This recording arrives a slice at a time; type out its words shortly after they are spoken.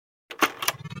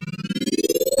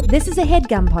This is a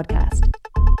HeadGum podcast.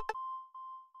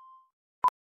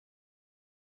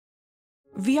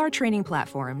 VR training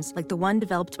platforms, like the one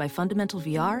developed by Fundamental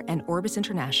VR and Orbis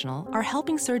International, are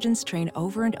helping surgeons train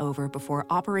over and over before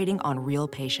operating on real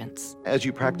patients. As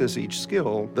you practice each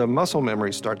skill, the muscle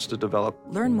memory starts to develop.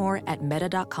 Learn more at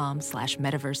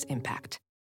meta.com/metaverseimpact.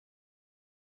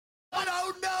 I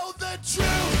don't know the truth.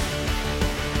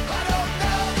 I don't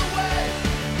know the way.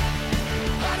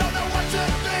 I don't know what to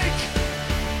think.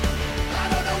 I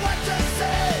don't know what to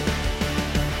say.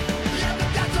 Yeah,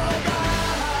 but that's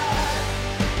alright.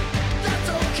 That's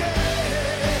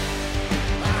okay.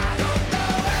 I don't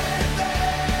know anything.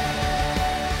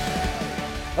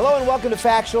 Hello and welcome to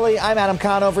Factually. I'm Adam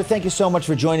Conover. Thank you so much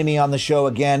for joining me on the show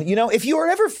again. You know, if you are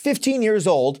ever 15 years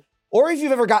old, or if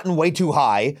you've ever gotten way too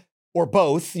high, or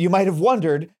both, you might have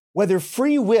wondered whether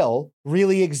free will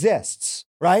really exists,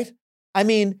 right? I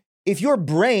mean, if your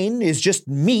brain is just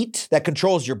meat that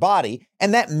controls your body,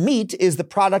 and that meat is the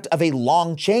product of a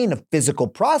long chain of physical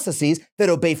processes that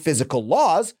obey physical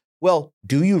laws, well,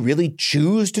 do you really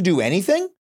choose to do anything?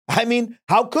 I mean,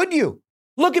 how could you?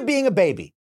 Look at being a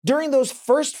baby. During those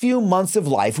first few months of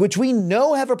life, which we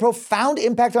know have a profound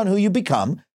impact on who you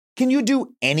become, can you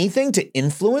do anything to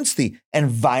influence the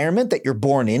environment that you're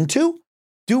born into?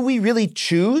 Do we really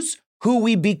choose who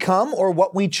we become or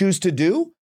what we choose to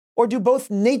do? Or do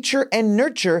both nature and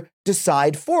nurture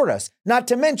decide for us? Not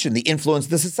to mention the influence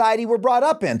of the society we're brought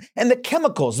up in and the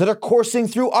chemicals that are coursing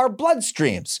through our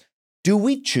bloodstreams. Do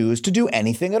we choose to do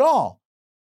anything at all?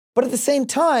 But at the same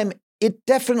time, it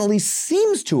definitely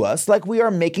seems to us like we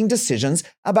are making decisions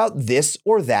about this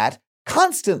or that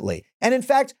constantly. And in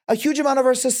fact, a huge amount of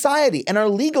our society and our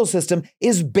legal system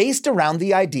is based around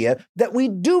the idea that we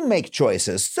do make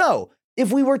choices. So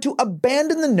if we were to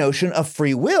abandon the notion of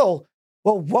free will,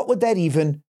 well, what would that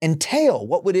even entail?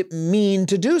 What would it mean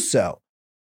to do so?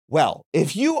 Well,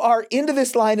 if you are into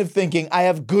this line of thinking, I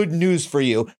have good news for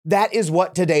you. That is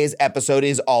what today's episode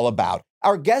is all about.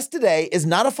 Our guest today is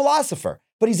not a philosopher,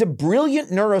 but he's a brilliant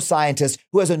neuroscientist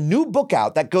who has a new book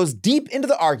out that goes deep into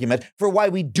the argument for why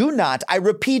we do not, I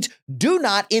repeat, do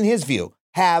not, in his view,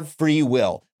 have free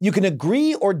will. You can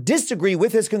agree or disagree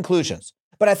with his conclusions,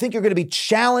 but I think you're going to be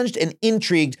challenged and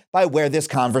intrigued by where this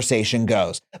conversation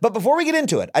goes. But before we get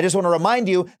into it, I just want to remind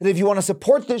you that if you want to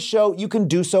support this show, you can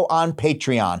do so on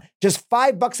Patreon. Just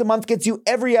 $5 a month gets you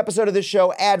every episode of this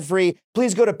show ad-free.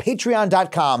 Please go to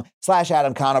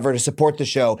patreon.com/Adam Conover to support the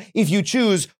show if you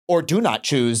choose or do not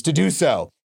choose to do so.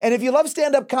 And if you love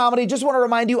stand-up comedy, just want to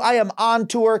remind you, I am on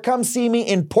tour. Come see me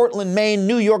in Portland, Maine,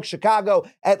 New York, Chicago,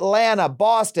 Atlanta,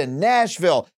 Boston,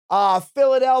 Nashville,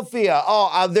 Philadelphia.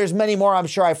 There's many more I'm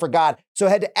sure I forgot. So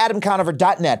head to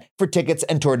adamconover.net for tickets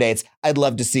and tour dates. I'd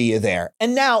love to see you there.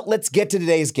 And now let's get to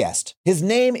today's guest. His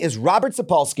name is Robert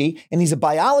Sapolsky, and he's a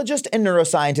biologist and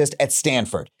neuroscientist at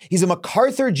Stanford. He's a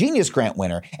MacArthur Genius Grant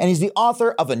winner, and he's the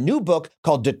author of a new book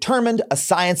called Determined: A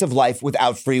Science of Life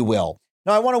Without Free Will.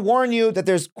 Now, I want to warn you that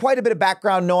there's quite a bit of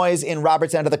background noise in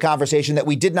Robert's end of the conversation that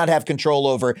we did not have control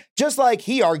over, just like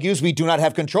he argues we do not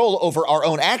have control over our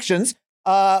own actions.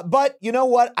 But you know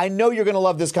what? I know you're going to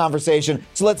love this conversation.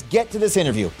 So let's get to this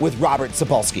interview with Robert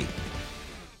Sapolsky.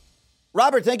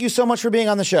 Robert, thank you so much for being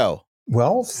on the show.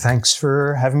 Well, thanks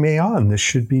for having me on. This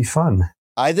should be fun.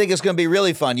 I think it's going to be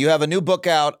really fun. You have a new book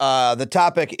out. The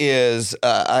topic is,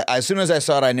 as soon as I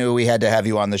saw it, I knew we had to have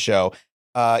you on the show.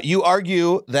 You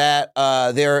argue that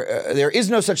there is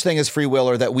no such thing as free will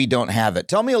or that we don't have it.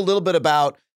 Tell me a little bit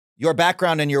about your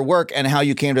background and your work and how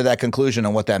you came to that conclusion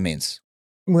and what that means.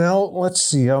 Well, let's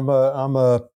see. I'm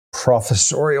a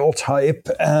professorial type,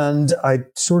 and I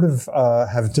sort of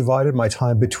have divided my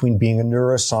time between being a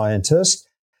neuroscientist,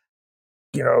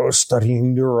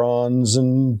 studying neurons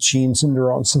and genes and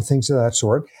neurons and things of that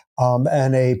sort,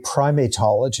 and a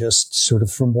primatologist. Sort of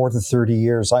for more than 30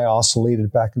 years, I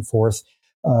oscillated back and forth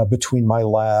between my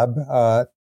lab,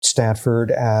 Stanford,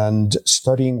 and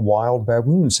studying wild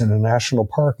baboons in a national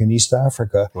park in East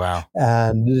Africa. Wow.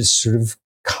 And this sort of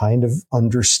kind of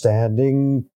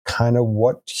understanding kind of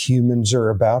what humans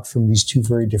are about from these two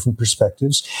very different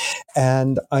perspectives.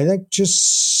 And I think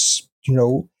just,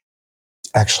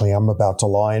 actually, I'm about to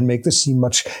lie and make this seem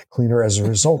much cleaner. As a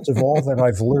result of all that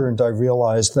I've learned, I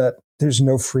realized that there's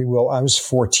no free will. I was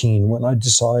 14 when I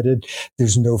decided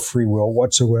there's no free will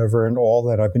whatsoever. And all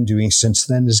that I've been doing since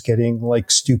then is getting like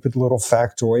stupid little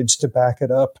factoids to back it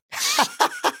up.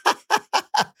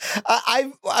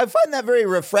 I find that very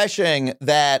refreshing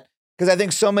because I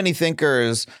think so many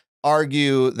thinkers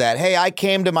argue that, hey, I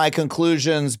came to my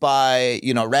conclusions by,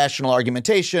 rational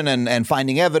argumentation and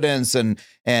finding evidence and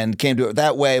came to it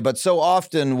that way. But so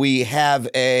often we have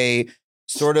a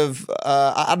sort of,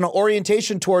 I don't know,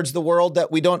 orientation towards the world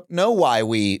that we don't know why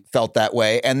we felt that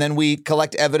way. And then we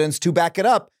collect evidence to back it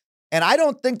up. And I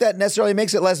don't think that necessarily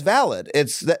makes it less valid.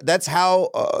 That's how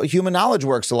human knowledge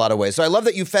works a lot of ways. So I love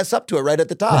that you fess up to it right at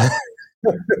the top.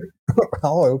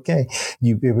 Oh, okay.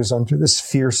 It was under this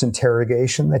fierce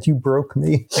interrogation that you broke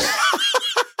me.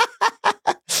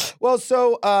 Well,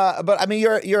 so, but I mean,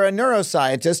 you're a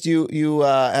neuroscientist. You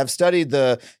have studied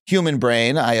the human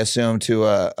brain, I assume, to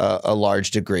a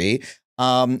large degree.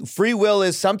 Free will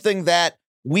is something that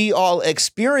we all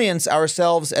experience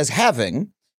ourselves as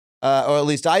having, or at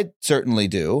least I certainly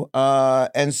do.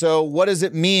 And so, what does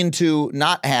it mean to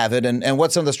not have it? And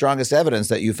what's some of the strongest evidence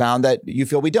that you found that you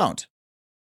feel we don't?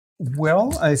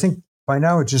 Well, I think by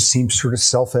now it just seems sort of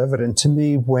self-evident to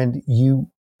me when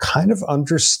you kind of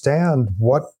understand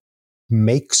what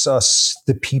makes us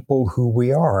the people who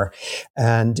we are.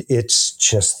 And it's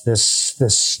just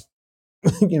this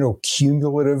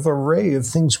cumulative array of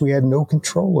things we had no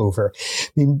control over.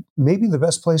 I mean, maybe the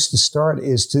best place to start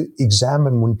is to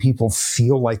examine when people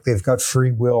feel like they've got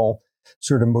free will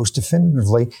sort of most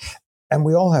definitively. And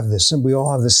we all have this, and we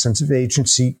all have this sense of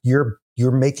agency. You're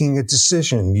making a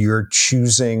decision. You're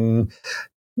choosing,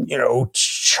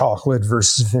 chocolate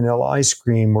versus vanilla ice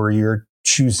cream, or you're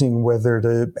choosing whether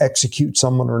to execute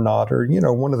someone or not, or,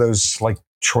 one of those like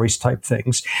choice type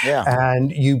things. Yeah.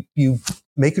 And you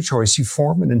make a choice, you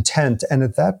form an intent. And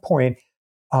at that point,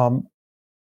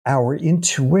 our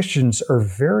intuitions are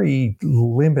very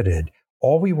limited.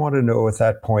 All we want to know at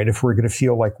that point, if we're going to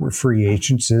feel like we're free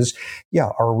agents, is,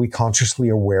 are we consciously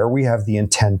aware we have the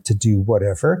intent to do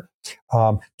whatever?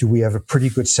 Do we have a pretty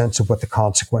good sense of what the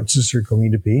consequences are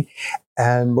going to be?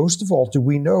 And most of all, do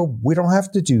we know we don't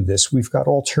have to do this? We've got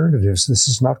alternatives. This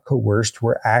is not coerced.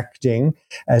 We're acting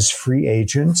as free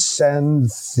agents, and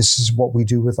this is what we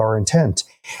do with our intent.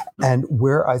 And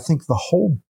where I think the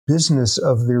whole business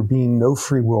of there being no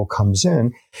free will comes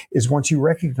in is once you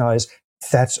recognize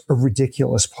that's a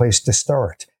ridiculous place to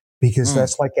start, because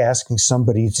that's like asking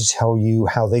somebody to tell you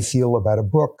how they feel about a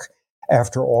book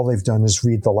after all they've done is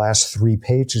read the last 3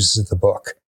 pages of the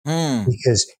book.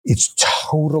 Because it's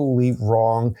totally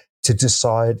wrong to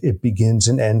decide it begins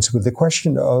and ends with the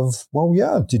question of,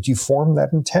 did you form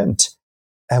that intent?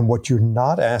 And what you're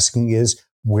not asking is,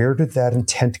 where did that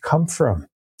intent come from?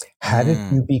 How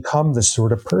did you become the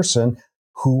sort of person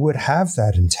who would have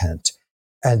that intent?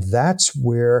 And that's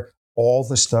where all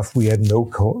the stuff we had no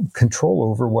control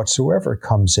over whatsoever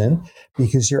comes in,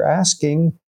 because you're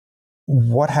asking,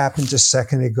 what happened a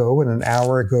second ago and an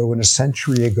hour ago and a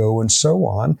century ago and so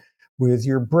on with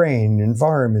your brain,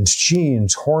 environments,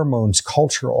 genes, hormones,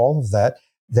 culture, all of that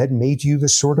made you the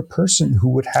sort of person who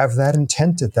would have that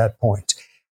intent at that point.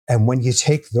 And when you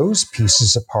take those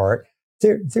pieces apart,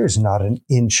 there's not an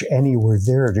inch anywhere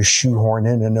there to shoehorn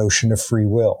in a notion of free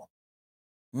will.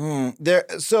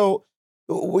 So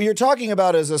what you're talking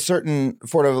about is a certain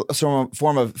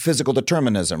form of physical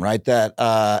determinism, right? That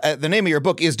the name of your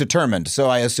book is Determined. So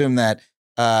I assume that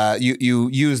you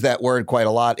use that word quite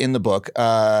a lot in the book,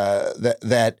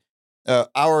 that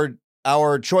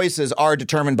our choices are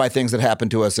determined by things that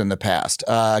happened to us in the past.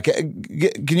 Can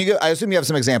you I assume you have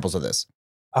some examples of this.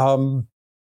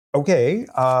 Okay.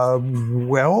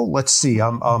 Well, let's see.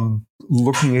 I'm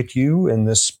looking at you in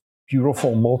this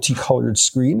beautiful multicolored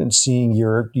screen and seeing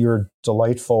your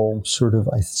delightful sort of,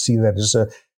 I see that as a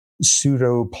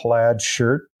pseudo plaid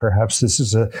shirt. Perhaps this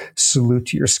is a salute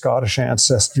to your Scottish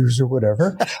ancestors or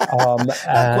whatever. Not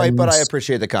quite, but I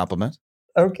appreciate the compliment.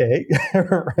 Okay.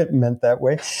 It meant that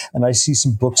way. And I see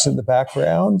some books in the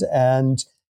background, and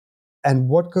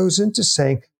what goes into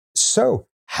saying, so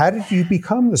how did you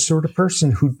become the sort of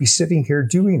person who'd be sitting here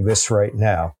doing this right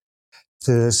now?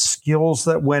 The skills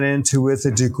that went into it, the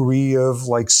degree of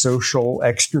like social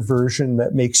extroversion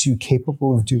that makes you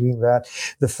capable of doing that,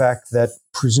 the fact that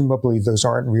presumably those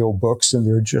aren't real books and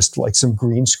they're just like some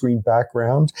green screen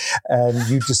background, and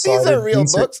you decided these are real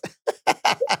books.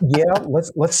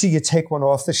 Let's see you take one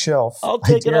off the shelf. I'll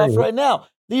take it off right now.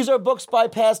 These are books by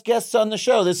past guests on the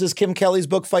show. This is Kim Kelly's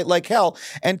book, Fight Like Hell.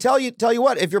 And tell you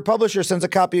what, if your publisher sends a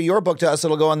copy of your book to us,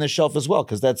 it'll go on this shelf as well,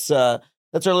 because that's our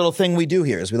little thing we do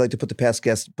here, is we like to put the past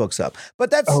guest books up.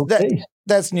 But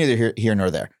that's neither here nor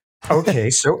there. Okay,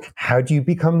 so how do you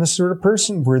become the sort of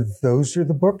person where those are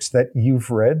the books that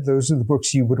you've read? Those are the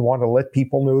books you would want to let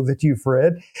people know that you've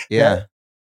read? Yeah.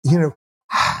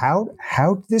 How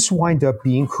did this wind up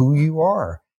being who you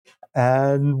are?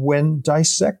 And when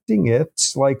dissecting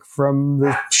it, like from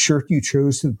the shirt you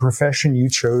chose to the profession you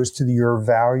chose to your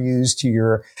values, to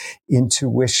your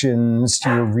intuitions, to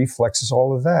your reflexes,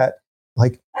 all of that,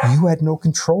 like you had no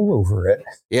control over it.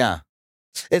 Yeah.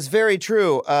 It's very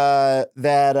true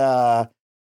that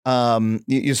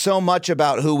so much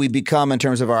about who we become in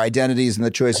terms of our identities and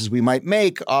the choices we might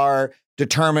make are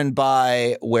determined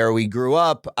by where we grew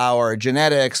up, our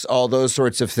genetics, all those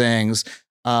sorts of things.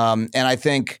 And I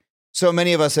think so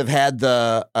many of us have had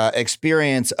the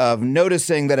experience of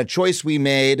noticing that a choice we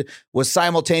made was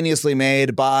simultaneously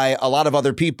made by a lot of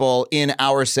other people in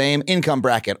our same income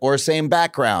bracket or same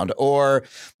background. Or,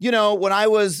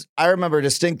 I remember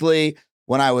distinctly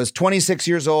when I was 26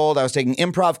 years old, I was taking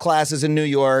improv classes in New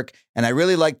York, and I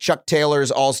really liked Chuck Taylor's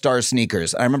All-Star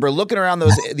sneakers. I remember looking around the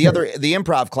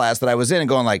improv class that I was in and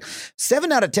going like,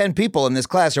 7 out of 10 people in this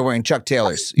class are wearing Chuck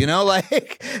Taylors.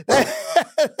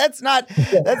 That's not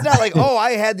like, oh,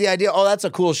 I had the idea. Oh, that's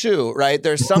a cool shoe, right?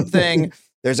 There's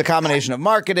a combination of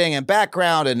marketing and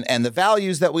background and the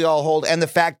values that we all hold, and the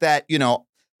fact that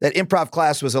that improv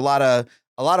class was a lot of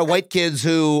white kids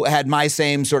who had my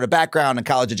same sort of background and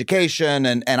college education,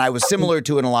 and I was similar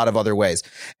to in a lot of other ways.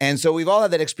 And so we've all had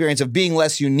that experience of being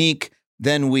less unique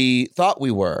than we thought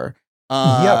we were.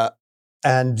 Yep.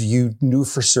 And you knew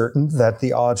for certain that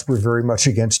the odds were very much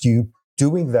against you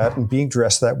doing that and being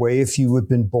dressed that way if you had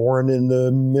been born in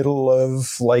the middle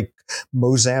of like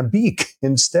Mozambique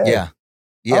instead. Yeah.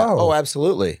 Yeah. Oh,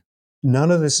 absolutely.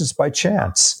 None of this is by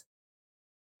chance.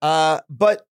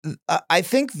 But I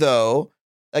think, though,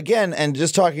 again, and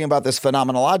just talking about this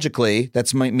phenomenologically,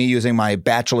 that's me using my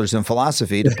bachelor's in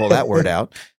philosophy to pull that word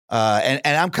out. And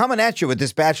I'm coming at you with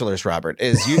this bachelor's, Robert,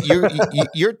 is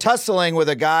you're tussling with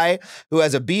a guy who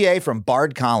has a BA from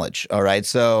Bard College. All right.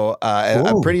 So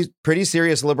a pretty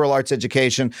serious liberal arts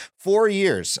education, 4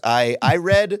 years. I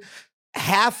read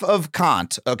half of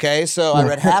Kant. Okay. So I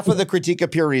read half of the Critique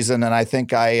of Pure Reason. And I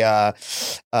think I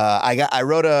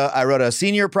wrote a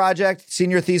senior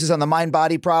thesis on the mind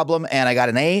body problem, and I got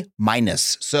an A-.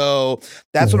 So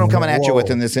that's what I'm coming at you with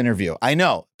in this interview. I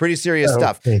know, pretty serious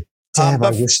stuff. Damn, I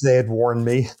wish they had warned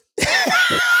me.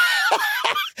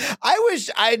 I wish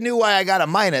I knew why I got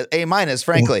A-,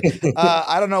 frankly.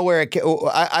 I don't know where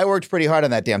I worked pretty hard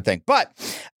on that damn thing. But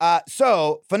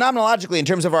so phenomenologically, in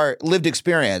terms of our lived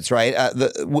experience, right,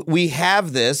 we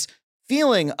have this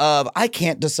feeling of I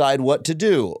can't decide what to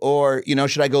do, or,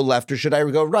 should I go left or should I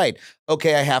go right?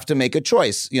 Okay, I have to make a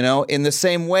choice, in the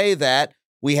same way that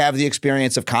we have the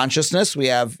experience of consciousness. We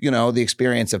have, the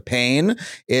experience of pain.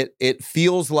 It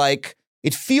feels like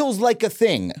a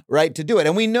thing, right, to do it.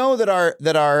 And we know that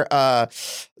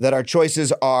our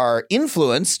choices are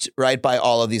influenced, right, by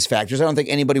all of these factors. I don't think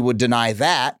anybody would deny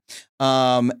that.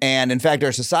 And in fact,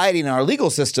 our society and our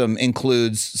legal system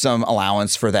includes some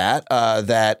allowance for that.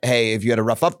 That, hey, if you had a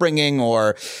rough upbringing,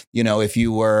 or if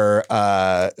you were,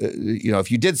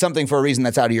 if you did something for a reason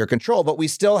that's out of your control, but we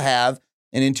still have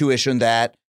an intuition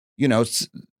that,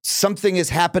 something is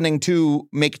happening to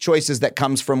make choices that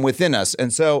comes from within us.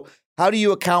 And so how do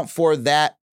you account for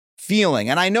that feeling?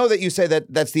 And I know that you say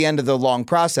that that's the end of the long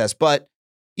process, but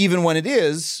even when it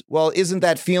is, well, isn't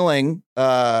that feeling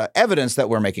evidence that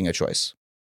we're making a choice?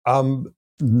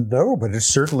 No, but it's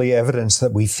certainly evidence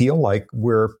that we feel like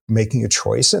we're making a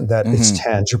choice and that it's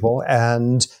tangible.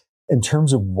 And in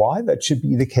terms of why that should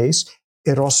be the case,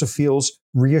 it also feels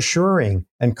reassuring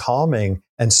and calming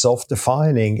and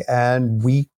self-defining. And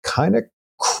we kind of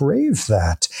crave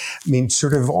that. I mean,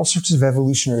 sort of all sorts of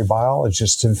evolutionary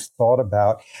biologists have thought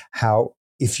about how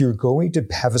if you're going to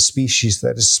have a species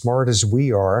that is smart as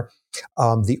we are,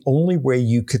 the only way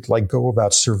you could go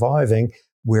about surviving,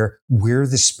 where we're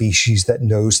the species that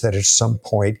knows that at some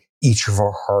point each of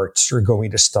our hearts are going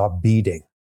to stop beating.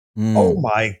 Oh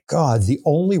my God, the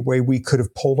only way we could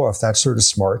have pulled off that sort of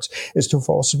smarts is to have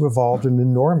also evolved an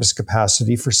enormous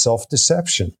capacity for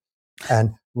self-deception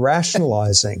and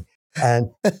rationalizing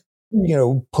and,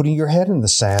 putting your head in the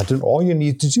sand. And all you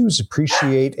need to do is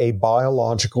appreciate a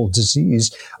biological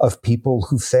disease of people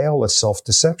who fail at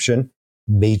self-deception,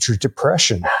 major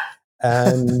depression.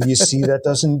 And you see that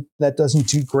doesn't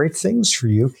do great things for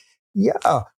you.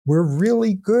 Yeah, we're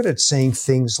really good at saying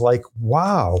things like,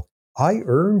 wow, I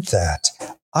earned that.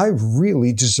 I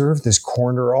really deserve this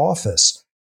corner office.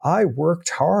 I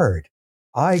worked hard.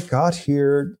 I got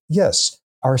here. Yes,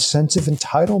 our sense of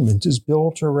entitlement is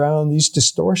built around these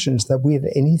distortions that we had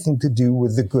anything to do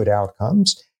with the good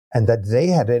outcomes and that they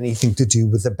had anything to do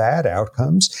with the bad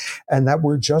outcomes, and that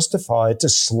we're justified to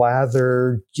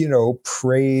slather,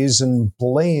 praise and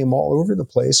blame all over the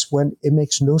place when it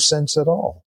makes no sense at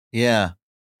all. Yeah.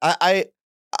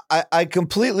 I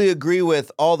completely agree with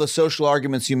all the social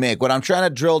arguments you make. What I'm trying to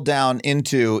drill down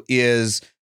into is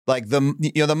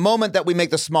the moment that we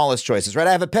make the smallest choices, right?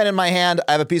 I have a pen in my hand.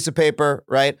 I have a piece of paper,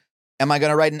 right? Am I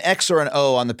going to write an X or an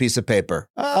O on the piece of paper?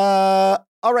 I'll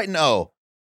write an O.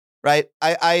 right?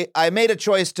 I made a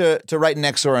choice to write an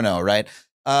X or an O, right?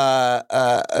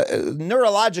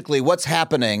 Neurologically, what's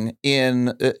happening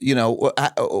in,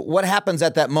 what happens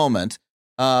at that moment?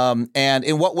 And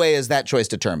in what way is that choice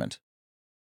determined?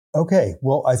 Okay,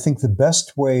 well, I think the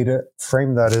best way to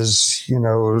frame that is,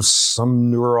 some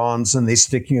neurons and they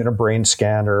stick you in a brain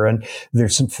scanner and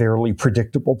there's some fairly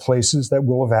predictable places that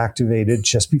will have activated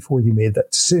just before you made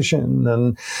that decision.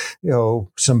 And,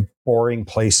 some boring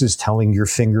places telling your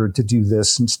finger to do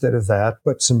this instead of that,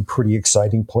 but some pretty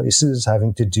exciting places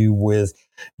having to do with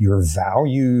your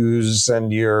values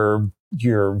and your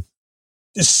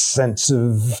sense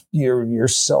of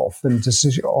yourself and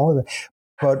decision, all of that.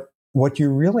 But what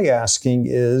you're really asking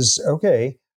is,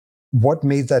 okay, what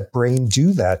made that brain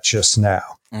do that just now?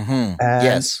 Mm-hmm. And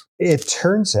yes. It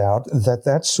turns out that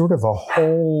that's sort of a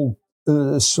whole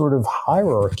sort of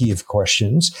hierarchy of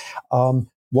questions.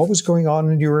 What was going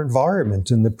on in your environment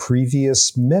in the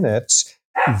previous minutes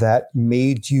that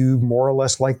made you more or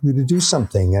less likely to do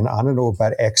something? And I don't know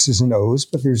about X's and O's,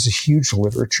 but there's a huge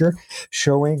literature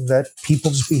showing that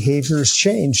people's behaviors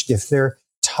changed if they're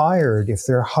tired, if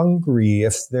they're hungry,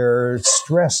 if they're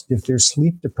stressed, if they're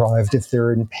sleep deprived, if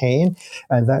they're in pain,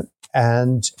 and that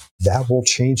will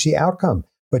change the outcome.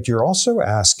 But you're also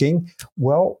asking,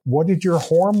 well, what did your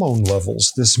hormone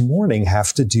levels this morning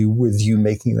have to do with you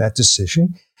making that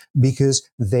decision? Because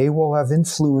they will have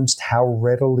influenced how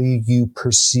readily you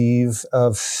perceive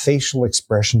a facial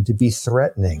expression to be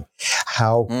threatening,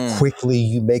 how quickly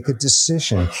you make a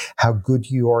decision, how good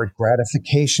you are at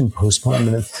gratification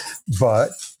postponement. But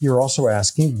you're also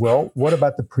asking, well, what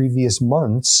about the previous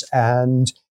months?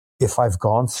 And if I've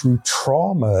gone through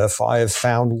trauma, if I have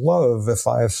found love, if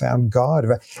I have found God,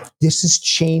 this has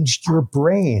changed your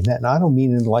brain. And I don't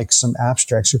mean in like some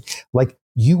abstract, like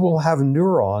you will have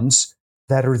neurons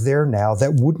that are there now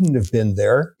that wouldn't have been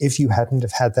there if you hadn't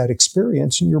have had that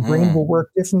experience, and your brain will work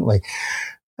differently.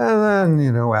 And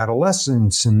then,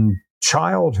 adolescence and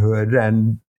childhood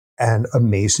and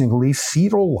amazingly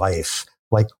fetal life.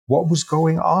 Like what was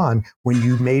going on when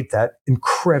you made that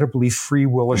incredibly free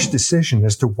willish decision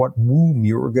as to what womb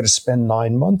you were going to spend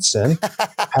 9 months in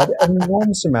had an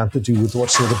enormous amount to do with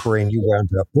what sort of brain you wound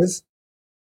up with.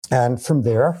 And from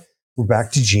there, we're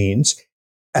back to genes.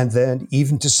 And then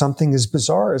even to something as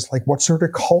bizarre as like what sort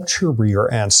of culture were your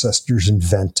ancestors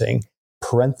inventing?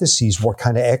 Parentheses, what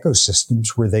kind of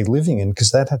ecosystems were they living in?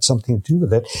 Because that had something to do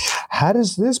with it. How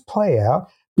does this play out?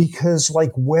 Because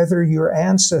like whether your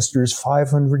ancestors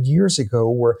 500 years ago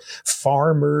were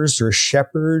farmers or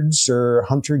shepherds or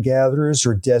hunter-gatherers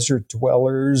or desert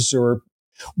dwellers or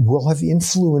will have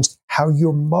influenced how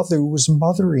your mother was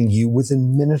mothering you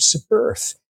within minutes of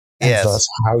birth. And thus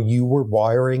how you were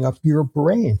wiring up your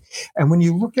brain. And when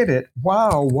you look at it,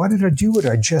 wow, why did I do what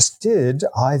I just did?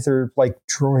 Either like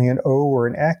drawing an O or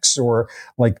an X or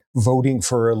like voting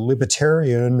for a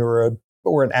libertarian or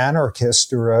an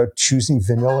anarchist or choosing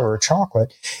vanilla or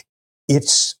chocolate.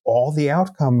 It's all the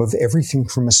outcome of everything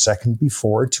from a second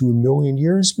before to a million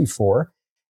years before.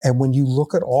 And when you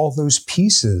look at all those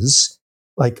pieces,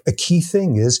 like a key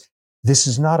thing is, this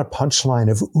is not a punchline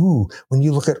of, when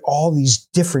you look at all these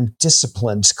different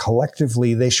disciplines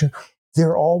collectively,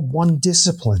 they're all one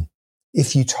discipline.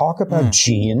 If you talk about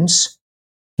genes,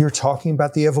 you're talking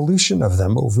about the evolution of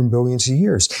them over millions of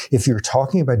years. If you're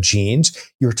talking about genes,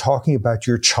 you're talking about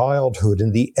your childhood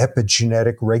and the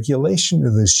epigenetic regulation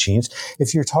of those genes.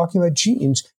 If you're talking about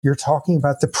genes, you're talking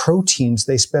about the proteins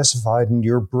they specified in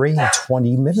your brain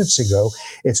 20 minutes ago.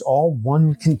 It's all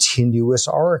one continuous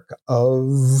arc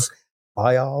of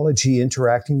biology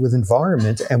interacting with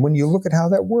environment. And when you look at how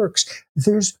that works,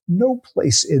 there's no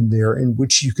place in there in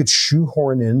which you could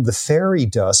shoehorn in the fairy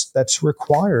dust that's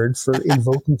required for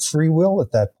invoking free will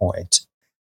at that point.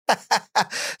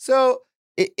 So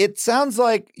it sounds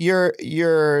like what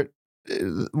you're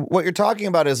talking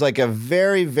about is like a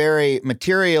very, very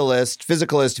materialist,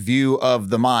 physicalist view of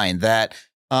the mind, that,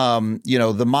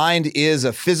 the mind is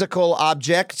a physical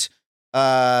object.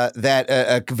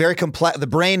 The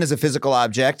brain is a physical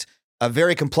object, a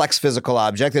very complex physical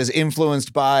object that is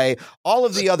influenced by all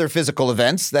of the other physical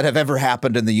events that have ever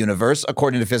happened in the universe,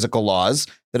 according to physical laws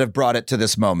that have brought it to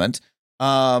this moment.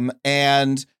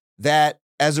 And that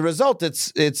as a result,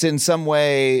 it's in some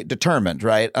way determined,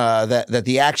 right? That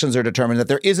the actions are determined, that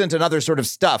there isn't another sort of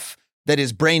stuff that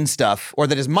is brain stuff or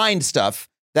that is mind stuff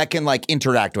that can like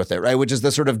interact with it, right? Which is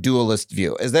the sort of dualist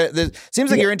view. Seems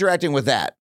like you're interacting with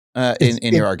that. In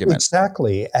your argument.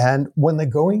 Exactly. And when the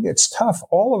going gets tough,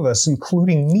 all of us,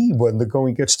 including me, when the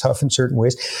going gets tough in certain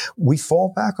ways, we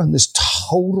fall back on this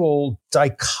total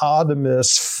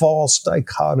dichotomous, false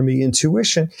dichotomy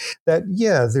intuition that,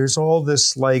 yeah, there's all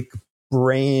this like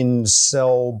brain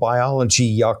cell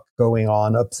biology yuck going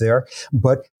on up there,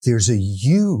 but there's a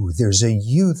you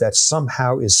that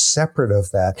somehow is separate of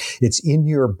that. It's in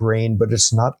your brain, but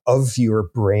it's not of your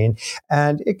brain.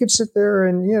 And it could sit there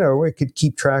and, it could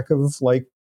keep track of like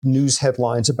news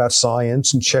headlines about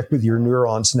science and check with your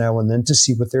neurons now and then to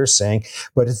see what they're saying.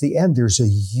 But at the end, there's a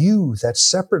you that's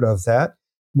separate of that,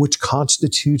 which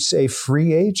constitutes a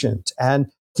free agent.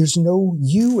 And there's no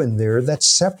you in there that's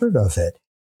separate of it.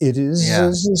 It is,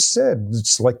 as I said,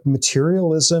 it's like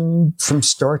materialism from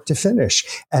start to finish.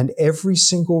 And every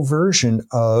single version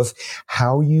of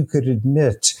how you could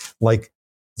admit, like,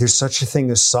 there's such a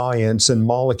thing as science and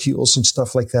molecules and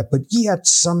stuff like that, but yet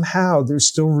somehow there's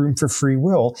still room for free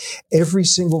will. Every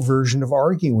single version of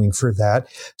arguing for that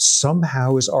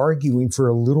somehow is arguing for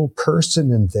a little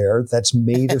person in there that's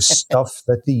made of stuff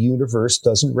that the universe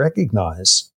doesn't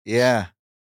recognize. Yeah.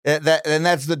 And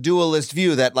that's the dualist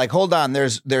view that, like, hold on,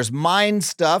 there's mind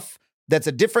stuff that's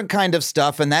a different kind of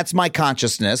stuff, and that's my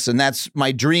consciousness, and that's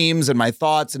my dreams and my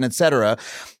thoughts and etc.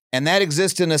 And that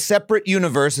exists in a separate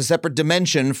universe, a separate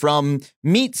dimension from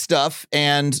meat stuff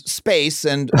and space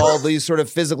and all these sort of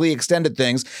physically extended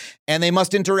things. And they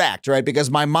must interact, right?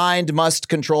 Because my mind must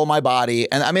control my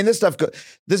body. And I mean, this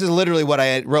is literally what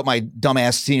I wrote my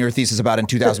dumbass senior thesis about in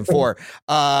 2004.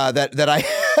 But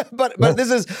this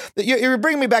is, you're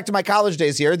bringing me back to my college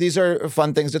days here. These are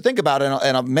fun things to think about.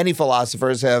 And many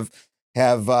philosophers have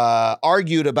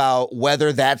argued about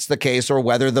whether that's the case or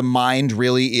whether the mind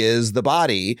really is the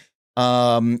body.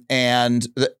 Both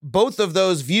of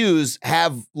those views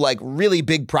have like really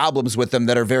big problems with them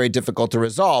that are very difficult to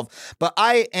resolve. But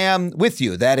I am with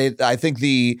you that I think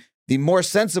the more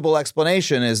sensible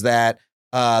explanation is that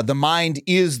the mind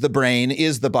is the brain,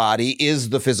 is the body, is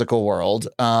the physical world.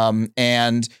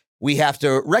 And we have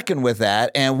to reckon with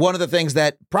that. And one of the things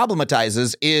that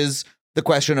problematizes is the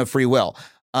question of free will.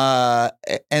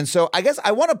 And so I guess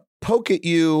I want to poke at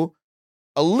you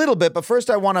a little bit, but first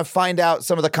I want to find out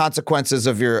some of the consequences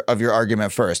of your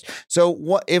argument first. So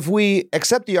what if we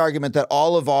accept the argument that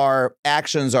all of our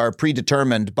actions are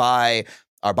predetermined by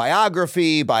our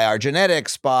biography, by our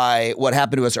genetics, by what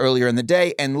happened to us earlier in the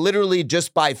day, and literally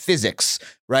just by physics,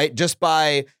 right? Just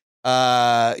by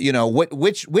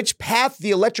which path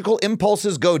the electrical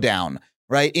impulses go down,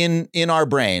 right, in our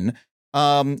brain.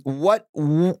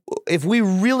 If we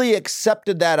really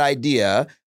accepted that idea,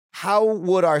 how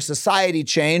would our society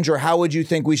change, or how would you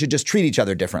think we should just treat each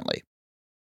other differently?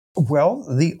 Well,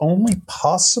 the only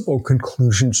possible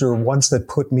conclusions are ones that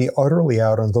put me utterly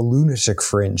out on the lunatic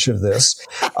fringe of this.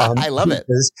 I love it.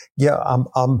 Yeah,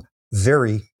 I'm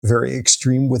very, very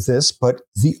extreme with this, but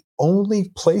the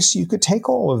only place you could take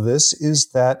all of this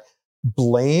is that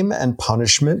blame and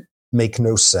punishment make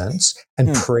no sense,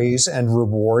 and praise and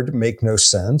reward make no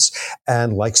sense,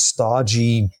 and like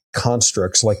stodgy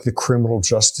constructs like the criminal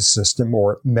justice system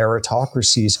or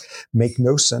meritocracies make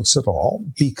no sense at all,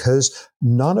 because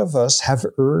none of us have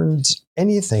earned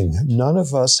anything. None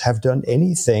of us have done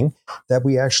anything that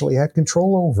we actually had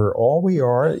control over. All we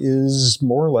are is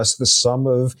more or less the sum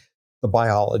of the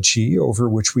biology over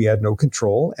which we had no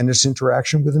control, and its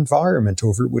interaction with environment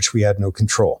over which we had no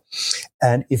control.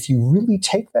 And if you really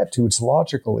take that to its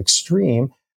logical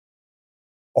extreme,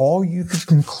 all you could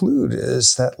conclude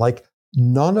is that, like,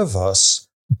 none of us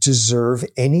deserve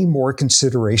any more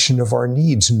consideration of our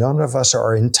needs. None of us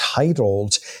are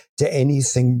entitled to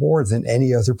anything more than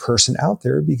any other person out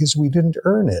there because we didn't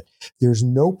earn it. There's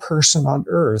no person on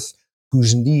earth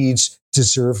whose needs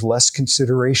deserve less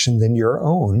consideration than your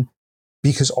own,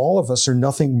 because all of us are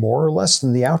nothing more or less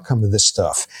than the outcome of this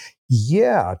stuff.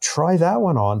 Yeah, try that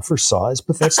one on for size,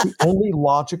 but that's the only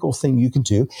logical thing you can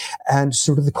do. And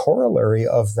sort of the corollary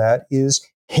of that is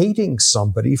hating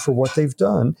somebody for what they've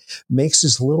done makes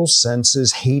as little sense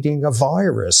as hating a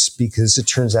virus because it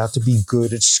turns out to be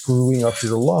good at screwing up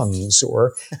your lungs,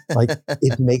 or like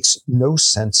it makes no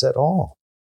sense at all.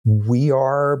 We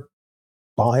are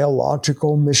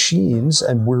biological machines,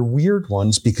 and we're weird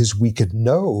ones because we could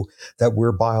know that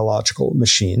we're biological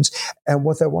machines. And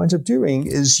what that winds up doing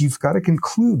is you've got to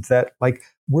conclude that, like,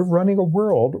 we're running a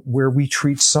world where we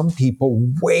treat some people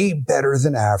way better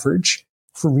than average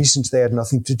for reasons they had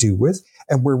nothing to do with,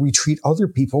 and where we treat other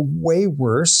people way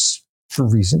worse for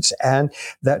reasons. And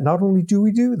that not only do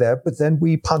we do that, but then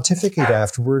we pontificate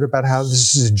afterward about how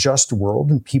this is a just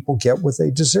world and people get what they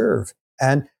deserve.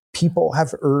 And people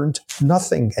have earned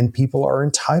nothing, and people are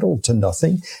entitled to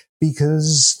nothing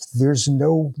because there's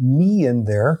no me in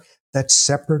there that's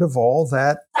separate of all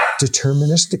that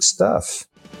deterministic stuff.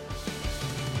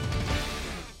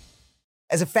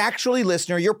 As a factually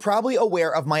listener, you're probably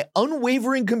aware of my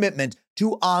unwavering commitment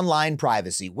to online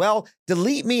privacy. Well,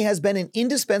 Delete Me has been an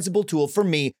indispensable tool for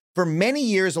me for many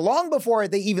years, long before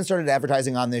they even started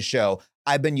advertising on this show.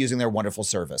 I've been using their wonderful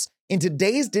service. In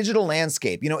today's digital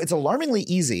landscape, it's alarmingly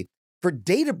easy for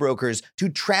data brokers to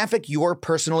traffic your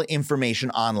personal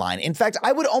information online. In fact,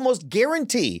 I would almost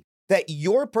guarantee that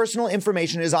your personal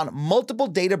information is on multiple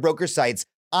data broker sites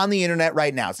on the internet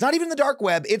right now. It's not even the dark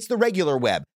web, it's the regular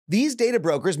web. These data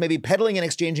brokers may be peddling and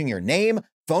exchanging your name,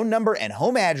 phone number, and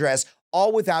home address,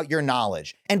 all without your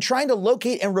knowledge. And trying to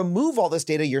locate and remove all this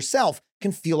data yourself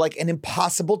can feel like an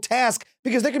impossible task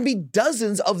because there can be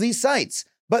dozens of these sites.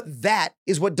 But that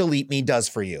is what Delete Me does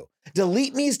for you.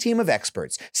 Delete Me's team of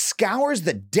experts scours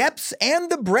the depths and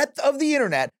the breadth of the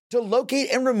internet to locate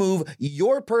and remove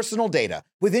your personal data.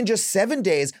 Within just 7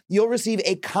 days, you'll receive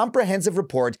a comprehensive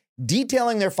report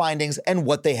detailing their findings and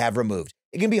what they have removed.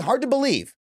 It can be hard to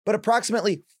believe, but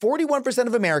approximately 41%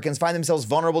 of Americans find themselves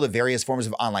vulnerable to various forms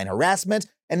of online harassment,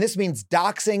 and this means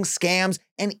doxing, scams,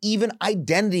 and even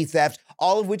identity theft,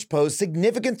 all of which pose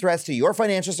significant threats to your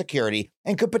financial security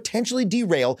and could potentially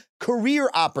derail career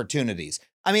opportunities.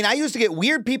 I mean, I used to get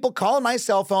weird people calling my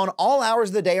cell phone all hours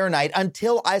of the day or night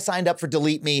until I signed up for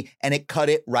Delete Me, and it cut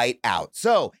it right out.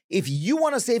 So if you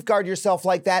want to safeguard yourself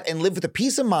like that and live with the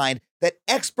peace of mind that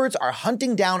experts are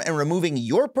hunting down and removing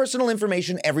your personal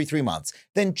information every 3 months,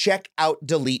 then check out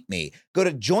Delete Me. Go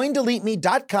to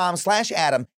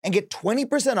joindeleteme.com/Adam and get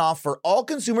 20% off for all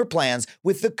consumer plans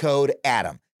with the code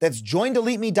Adam. That's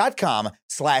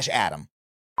joindeleteme.com/Adam.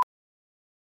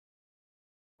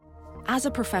 As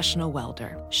a professional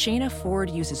welder, Shayna Ford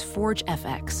uses Forge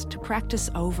FX to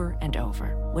practice over and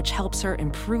over, which helps her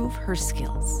improve her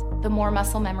skills. The more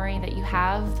muscle memory that you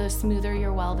have, the smoother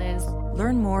your weld is.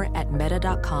 Learn more at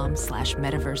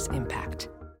meta.com/metaverseimpact.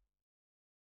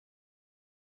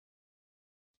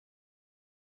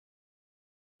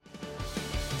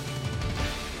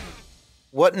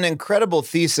 What an incredible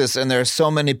thesis, and there are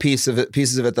so many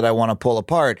pieces of it that I want to pull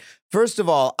apart. First of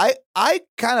all, I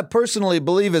kind of personally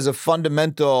believe as a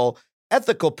fundamental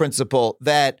ethical principle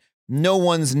that no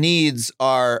one's needs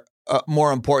are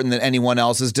more important than anyone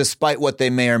else's, despite what they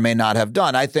may or may not have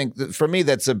done. I think that for me,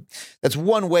 that's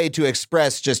one way to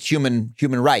express just human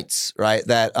rights, right?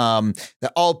 That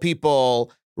all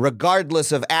people,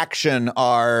 regardless of action,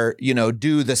 are,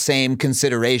 due the same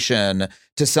consideration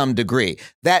to some degree.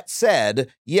 That said,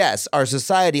 yes, our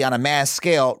society on a mass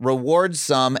scale rewards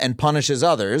some and punishes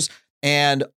others,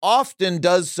 and often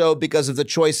does so because of the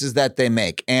choices that they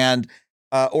make and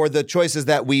or the choices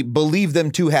that we believe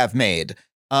them to have made.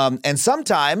 And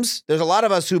sometimes there's a lot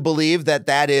of us who believe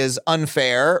that is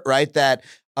unfair, right? That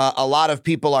a lot of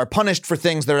people are punished for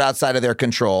things that are outside of their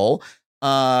control.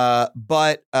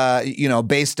 But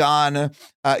based on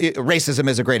racism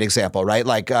is a great example, right?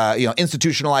 Like,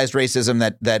 institutionalized racism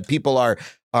that people are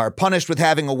punished with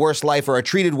having a worse life or are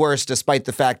treated worse, despite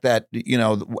the fact that,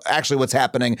 actually what's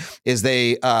happening is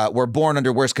they were born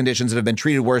under worse conditions and have been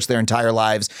treated worse their entire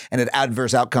lives and had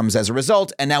adverse outcomes as a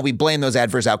result. And now we blame those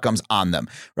adverse outcomes on them,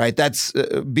 right? That's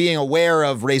being aware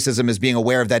of racism is being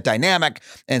aware of that dynamic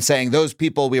and saying those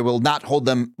people, we will not hold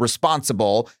them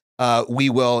responsible. We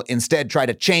will instead try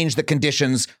to change the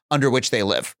conditions under which they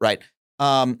live, right?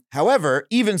 However,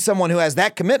 even someone who has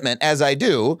that commitment, as I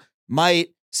do, might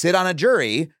sit on a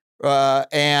jury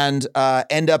and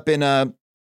end up in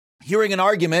hearing an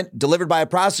argument delivered by a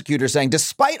prosecutor saying,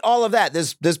 despite all of that,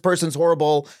 this person's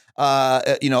horrible,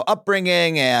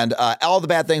 upbringing and all the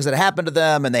bad things that happened to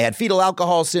them, and they had fetal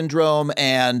alcohol syndrome,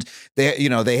 and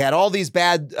they had all these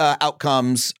bad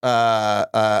outcomes. They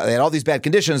had all these bad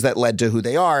conditions that led to who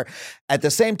they are. At the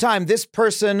same time, this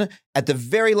person, at the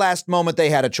very last moment, they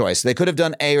had a choice. They could have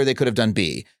done A or they could have done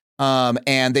B.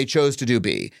 And they chose to do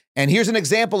B. And here's an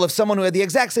example of someone who had the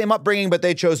exact same upbringing, but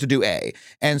they chose to do A.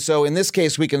 And so in this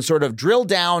case, we can sort of drill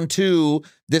down to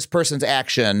this person's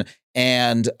action,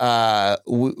 and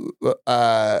we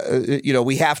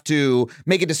have to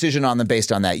make a decision on them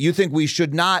based on that. You think we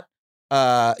should not?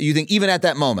 You think even at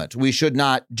that moment, we should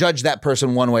not judge that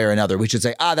person one way or another. We should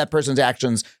say, that person's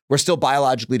actions were still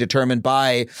biologically determined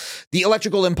by the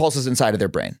electrical impulses inside of their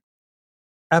brain.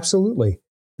 Absolutely.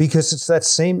 Because it's that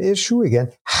same issue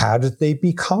again. How did they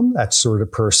become that sort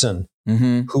of person?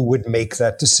 who would make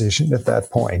that decision at that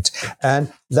point,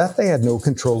 and that they had no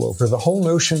control over. The whole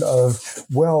notion of,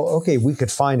 well, okay, we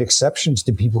could find exceptions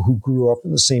to people who grew up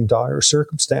in the same dire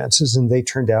circumstances and they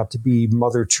turned out to be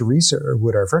Mother Teresa or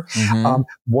whatever.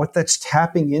 What that's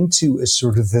tapping into is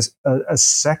sort of this a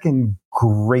second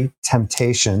great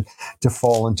temptation to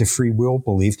fall into free will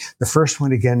belief. The first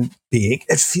one, again, being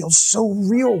it feels so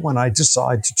real when I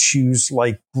decide to choose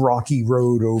like Rocky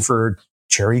Road over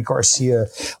Cherry Garcia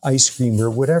ice cream or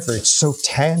whatever. It's so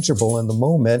tangible in the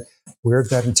moment. Where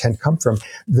did that intent come from?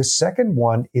 The second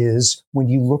one is when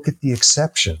you look at the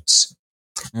exceptions.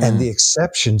 And the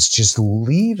exceptions just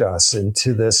lead us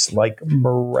into this like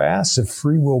morass of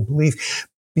free will belief.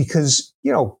 Because,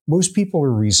 you know, most people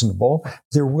are reasonable.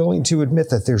 They're willing to admit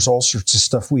that there's all sorts of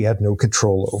stuff we had no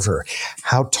control over.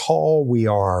 How tall we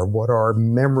are, what our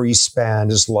memory span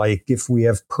is like, if we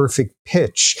have perfect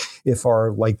pitch, if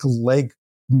our like leg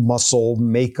muscle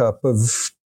makeup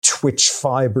of twitch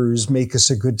fibers make us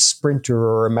a good sprinter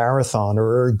or a marathoner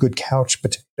or a good couch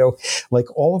potato. Like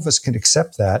all of us can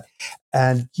accept that.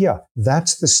 And yeah,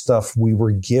 that's the stuff we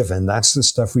were given. That's the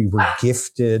stuff we were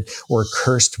gifted or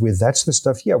cursed with. That's the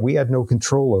stuff, yeah, we had no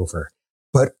control over.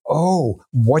 But oh,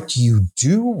 what you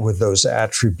do with those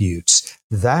attributes,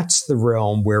 that's the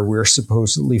realm where we're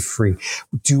supposedly free.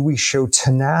 Do we show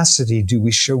tenacity? Do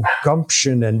we show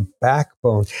gumption and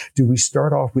backbone? Do we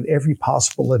start off with every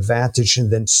possible advantage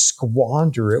and then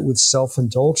squander it with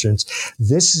self-indulgence?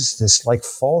 This is this like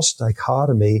false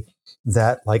dichotomy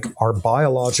that like our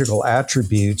biological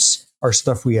attributes are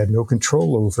stuff we had no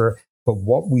control over, but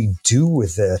what we do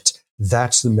with it,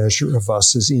 that's the measure of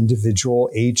us as individual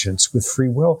agents with free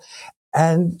will.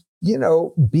 And, you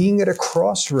know, being at a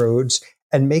crossroads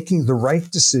and making the right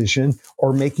decision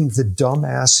or making the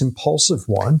dumbass impulsive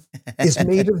one is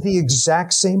made of the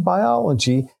exact same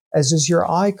biology as is your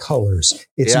eye colors.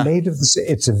 It's made of this.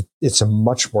 It's a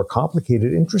much more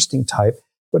complicated, interesting type,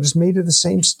 but it's made of the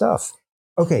same stuff.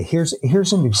 Okay, here's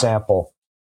an example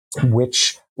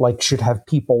which like should have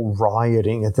people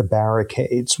rioting at the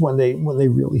barricades when they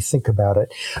really think about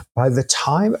it. By the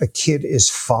time a kid is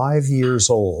 5 years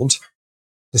old,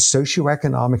 the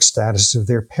socioeconomic status of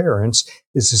their parents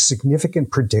is a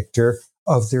significant predictor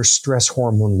of their stress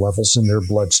hormone levels in their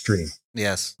bloodstream.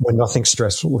 Yes. When nothing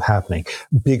stressful is happening.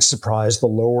 Big surprise, the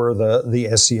lower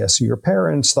the SES of your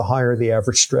parents, the higher the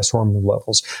average stress hormone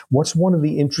levels. What's one of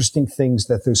the interesting things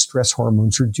that those stress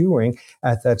hormones are doing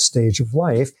at that stage of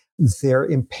life? They're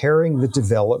impairing the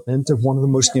development of one of the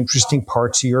most interesting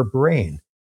parts of your brain,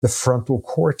 the frontal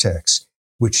cortex,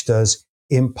 which does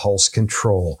impulse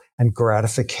control and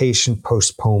gratification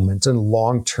postponement and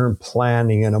long-term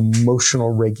planning and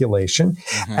emotional regulation.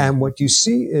 And what you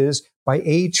see is by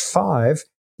age 5,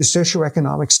 the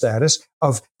socioeconomic status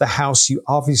of the house you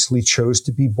obviously chose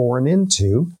to be born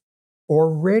into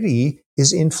already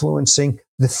is influencing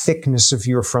the thickness of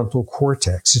your frontal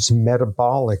cortex, its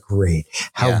metabolic rate,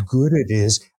 how good it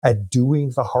is at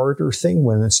doing the harder thing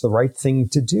when it's the right thing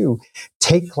to do.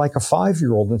 Take like a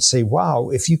 5-year-old and say, wow,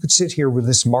 if you could sit here with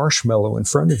this marshmallow in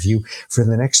front of you for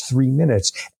the next 3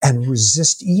 minutes and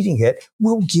resist eating it,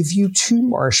 we'll give you 2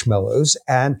 marshmallows.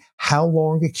 And how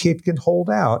long a kid can hold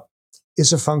out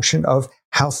is a function of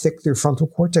how thick their frontal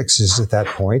cortex is at that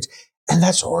point. And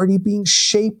that's already being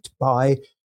shaped by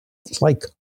like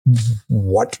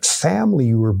what family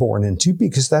you were born into,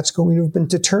 because that's going to have been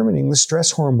determining the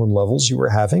stress hormone levels you were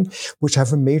having, which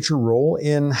have a major role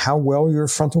in how well your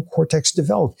frontal cortex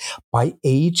developed. By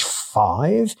age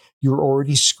 5, you're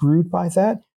already screwed by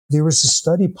that. There was a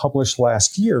study published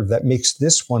last year that makes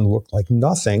this one look like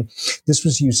nothing. This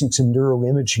was using some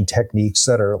neuroimaging techniques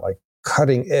that are like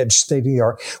cutting edge, state of the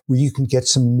art, where you can get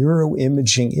some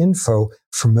neuroimaging info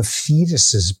from a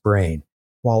fetus's brain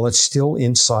while it's still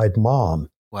inside mom.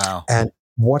 Wow. And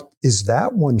what is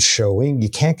that one showing? You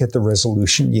can't get the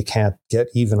resolution you can't get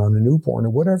even on a newborn or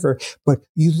whatever, but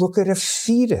you look at a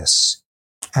fetus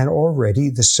and already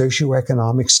the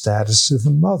socioeconomic status of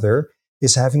the mother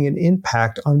is having an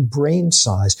impact on brain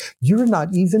size. You're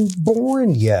not even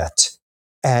born yet.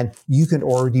 And you can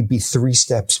already be 3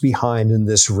 steps behind in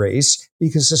this race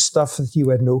because of stuff that you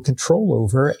had no control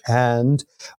over. And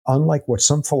unlike what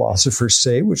some philosophers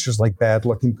say, which is like bad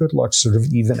luck and good luck sort of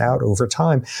even out over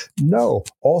time, no,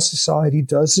 all society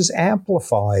does is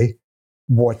amplify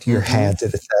what you're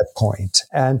handed at that point.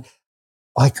 And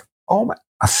like, oh my,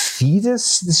 a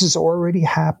fetus, this is already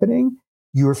happening.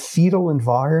 Your fetal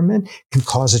environment can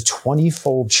cause a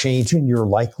 20-fold change in your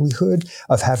likelihood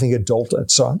of having adult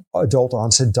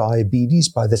onset diabetes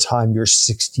by the time you're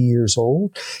 60 years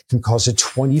old, can cause a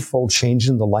 20-fold change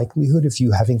in the likelihood of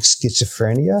you having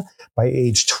schizophrenia by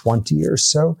age 20 or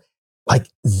so. like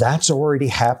that's already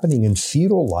happening in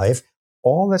fetal life.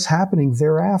 All that's happening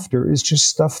thereafter is just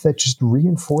stuff that just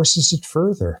reinforces it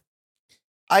further.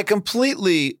 I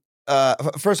completely,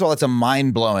 first of all, it's a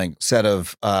mind-blowing set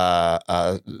of,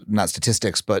 not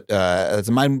statistics, but it's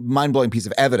a mind-blowing piece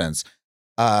of evidence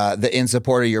that in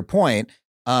support of your point,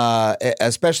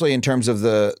 especially in terms of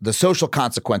the social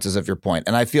consequences of your point.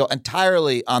 And I feel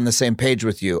entirely on the same page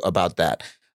with you about that.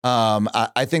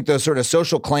 I think those sort of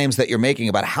social claims that you're making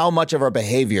about how much of our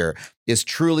behavior is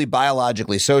truly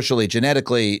biologically, socially,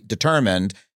 genetically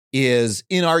determined is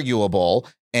inarguable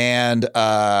and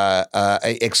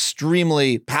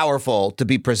extremely powerful to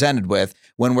be presented with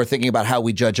when we're thinking about how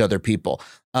we judge other people.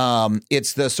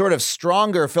 It's the sort of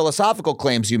stronger philosophical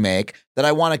claims you make that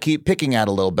I want to keep picking at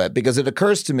a little bit, because it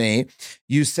occurs to me,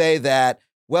 you say that,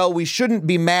 well, we shouldn't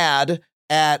be mad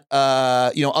at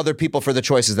other people for the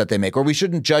choices that they make, or we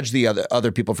shouldn't judge the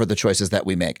other people for the choices that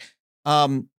we make.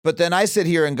 But then I sit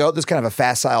here and go, there's kind of a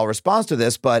facile response to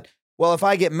this, but well, if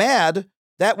I get mad,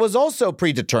 that was also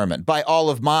predetermined by all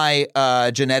of my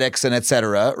genetics and et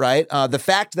cetera, right? The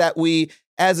fact that we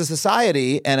as a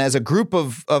society and as a group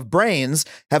of brains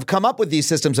have come up with these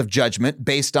systems of judgment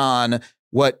based on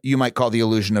what you might call the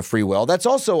illusion of free will, that's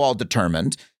also all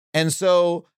determined. And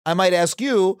so I might ask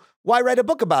you, why write a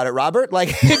book about it, Robert? Like,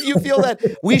 if you feel that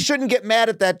we shouldn't get mad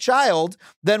at that child,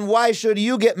 then why should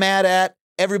you get mad at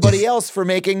everybody else for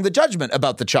making the judgment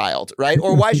about the child, right?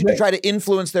 Or why should you try to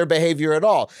influence their behavior at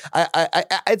all?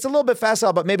 It's a little bit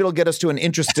facile, but maybe it'll get us to an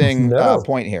interesting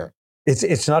point here.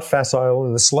 It's not facile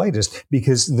in the slightest,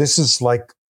 because this is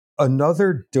like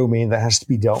another domain that has to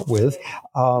be dealt with,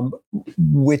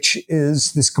 which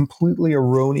is this completely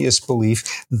erroneous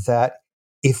belief that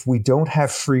if we don't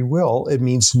have free will, it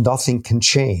means nothing can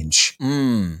change.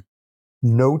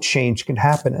 No change can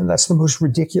happen. And that's the most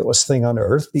ridiculous thing on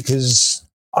earth, because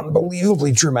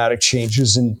unbelievably dramatic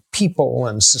changes in people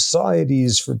and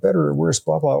societies, for better or worse,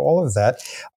 blah, blah, all of that.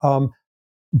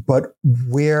 But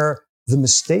where the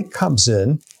mistake comes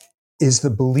in is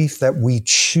the belief that we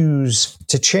choose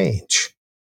to change.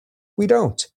 We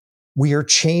don't. We are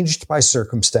changed by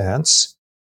circumstance,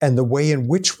 and the way in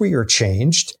which we are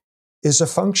changed is a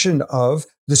function of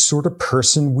the sort of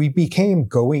person we became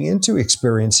going into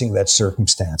experiencing that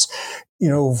circumstance. You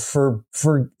know,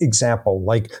 for example,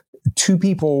 like two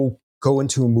people go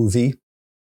into a movie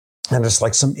and it's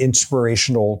like some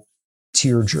inspirational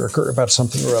tearjerker about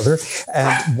something or other,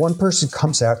 and one person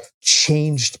comes out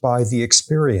changed by the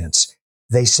experience.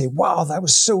 They say, wow, that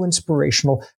was so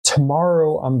inspirational.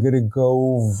 Tomorrow I'm going to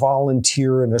go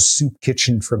volunteer in a soup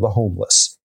kitchen for the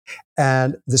homeless.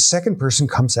 And the second person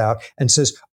comes out and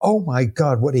says, oh my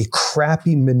God, what a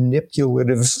crappy,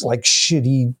 manipulative, like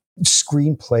shitty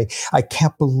screenplay. I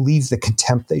can't believe the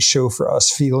contempt they show for us,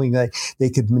 feeling that they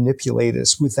could manipulate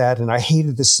us with that. And I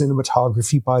hated the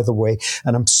cinematography, by the way.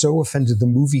 And I'm so offended the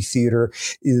movie theater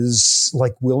is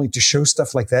like willing to show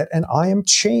stuff like that. And I am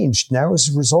changed now as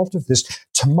a result of this.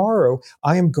 Tomorrow,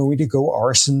 I am going to go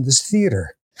arson this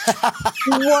theater.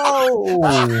 Whoa.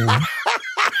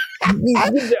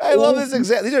 I love this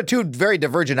example. These are two very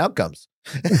divergent outcomes.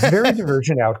 Very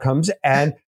divergent outcomes.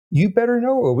 And you better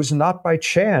know it was not by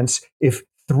chance if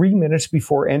 3 minutes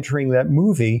before entering that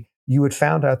movie, you had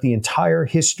found out the entire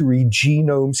history,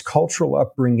 genomes, cultural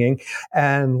upbringing,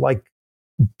 and like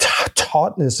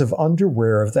tautness of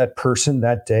underwear of that person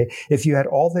that day. If you had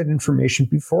all that information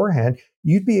beforehand,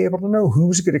 you'd be able to know who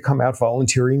was going to come out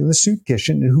volunteering in the soup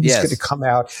kitchen and who was going to come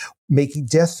out making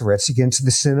death threats against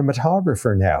the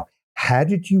cinematographer now. How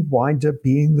did you wind up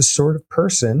being the sort of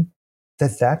person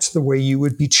that's the way you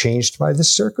would be changed by the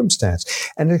circumstance?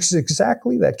 And it's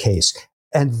exactly that case.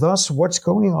 And thus, what's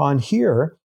going on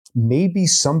here, maybe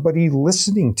somebody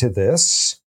listening to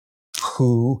this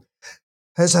who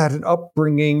has had an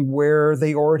upbringing where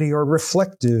they already are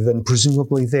reflective, and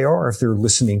presumably they are if they're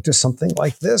listening to something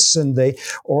like this, and they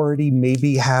already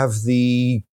maybe have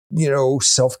the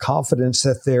self-confidence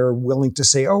that they're willing to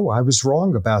say, oh, I was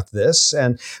wrong about this.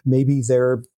 And maybe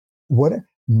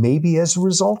maybe as a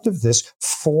result of this,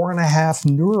 4.5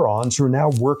 neurons are now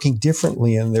working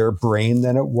differently in their brain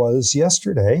than it was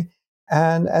yesterday.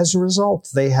 And as a result,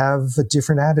 they have a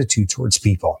different attitude towards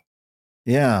people.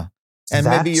 Yeah. And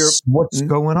that's maybe what's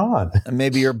going on. And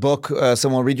maybe your book,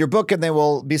 someone will read your book and they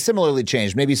will be similarly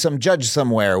changed. Maybe some judge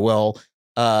somewhere will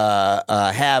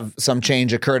have some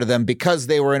change occur to them because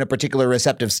they were in a particular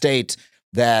receptive state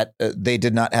that they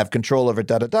did not have control over.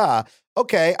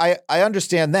 Okay, I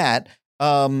understand that,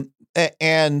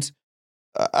 and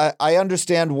I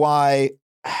understand why.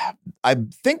 I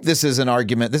think this is an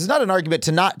argument. This is not an argument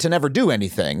to never do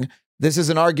anything. This is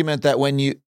an argument that when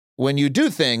you do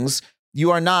things,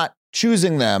 you are not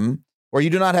choosing them, or you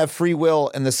do not have free will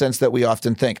in the sense that we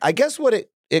often think. I guess what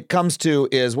it comes to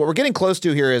is what we're getting close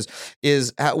to here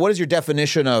is what is your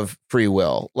definition of free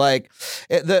will? Like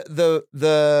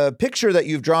the picture that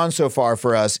you've drawn so far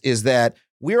for us is that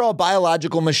we're all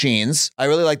biological machines. I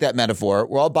really like that metaphor.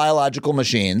 We're all biological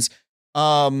machines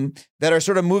that are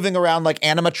sort of moving around like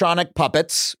animatronic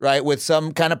puppets, right? With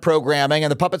some kind of programming,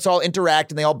 and the puppets all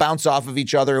interact and they all bounce off of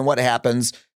each other and what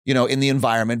happens, in the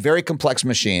environment, very complex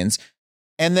machines.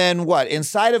 And then what?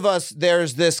 Inside of us,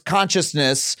 there's this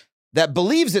consciousness that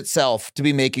believes itself to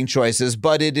be making choices,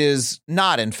 but it is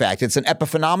not. In fact, it's an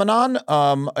epiphenomenon,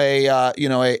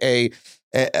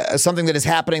 something that is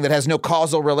happening that has no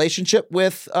causal relationship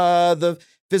with the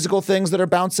physical things that are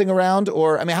bouncing around.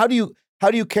 Or, I mean, how do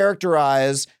you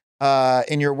characterize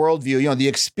in your worldview, the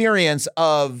experience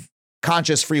of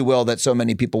conscious free will that so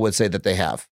many people would say that they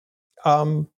have?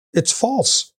 It's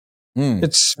false.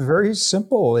 It's very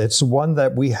simple. It's one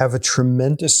that we have a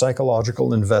tremendous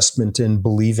psychological investment in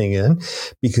believing in,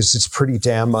 because it's pretty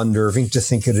damn unnerving to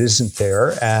think it isn't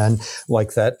there. And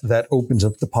like that opens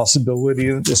up the possibility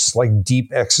of this like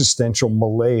deep existential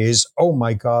malaise. Oh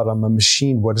my God, I'm a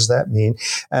machine. What does that mean?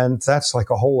 And that's like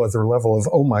a whole other level of,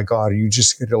 oh my God, are you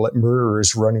just going to let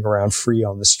murderers running around free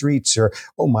on the streets? Or,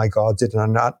 oh my God, did I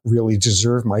not really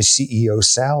deserve my CEO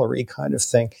salary kind of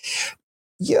thing?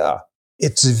 Yeah.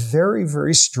 It's a very,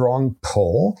 very strong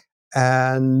pull,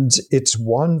 and it's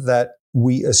one that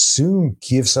we assume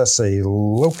gives us a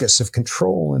locus of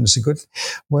control, and is a good.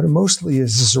 What it mostly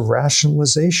is a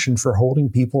rationalization for holding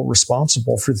people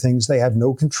responsible for things they had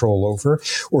no control over,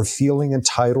 or feeling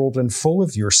entitled and full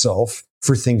of yourself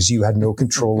for things you had no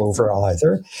control over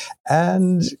either.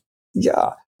 And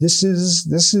yeah, this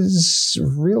is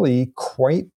really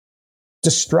quite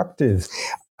destructive.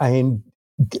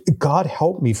 God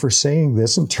help me for saying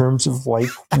this in terms of like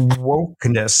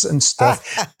wokeness and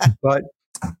stuff. But,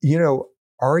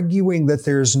 arguing that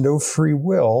there's no free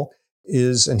will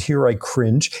is, and here I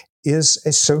cringe, is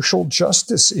a social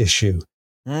justice issue.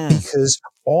 Because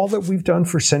all that we've done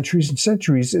for centuries and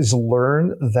centuries is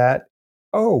learn that,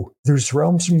 there's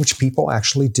realms in which people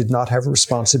actually did not have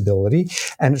responsibility,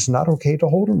 and it's not okay to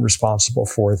hold them responsible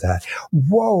for that.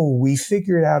 We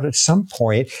figured out at some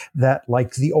point that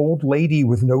like the old lady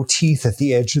with no teeth at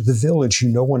the edge of the village who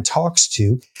no one talks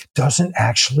to doesn't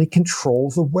actually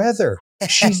control the weather.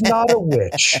 She's not a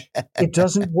witch. It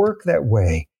doesn't work that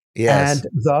way. Yes.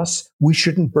 And thus, we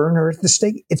shouldn't burn her at the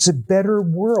stake. It's a better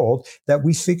world that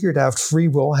we figured out free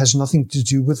will has nothing to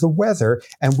do with the weather,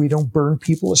 and we don't burn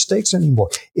people at stakes anymore.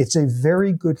 It's a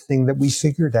very good thing that we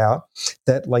figured out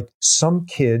that like some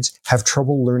kids have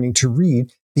trouble learning to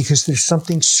read because there's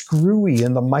something screwy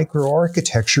in the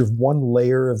microarchitecture of one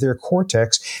layer of their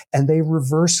cortex, and they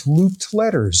reverse looped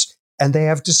letters, and they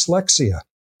have dyslexia.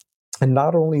 And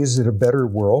not only is it a better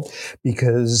world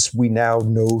because we now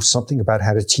know something about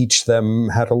how to teach them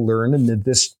how to learn amid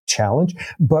this challenge,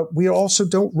 but we also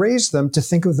don't raise them to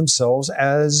think of themselves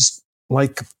as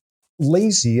like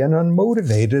lazy and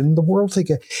unmotivated in the world.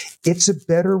 It's a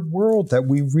better world that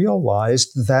we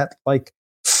realized that like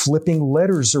flipping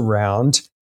letters around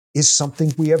is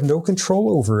something we have no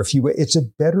control over. It's a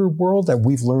better world that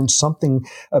we've learned something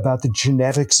about the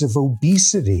genetics of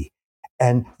obesity.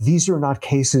 And these are not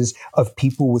cases of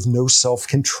people with no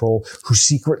self-control who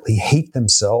secretly hate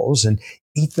themselves and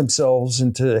eat themselves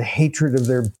into hatred of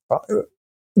their body.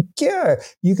 Yeah,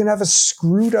 you can have a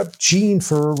screwed up gene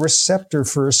for a receptor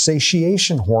for a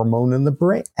satiation hormone in the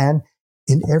brain. And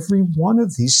in every one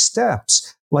of these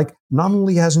steps, like not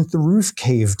only hasn't the roof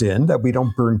caved in that we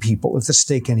don't burn people at the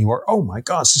stake anymore, oh my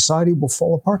God, society will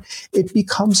fall apart. It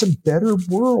becomes a better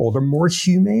world, a more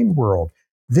humane world.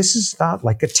 This is not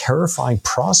like a terrifying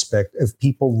prospect of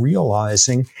people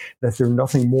realizing that they're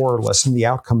nothing more or less than the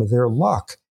outcome of their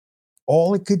luck.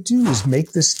 All it could do is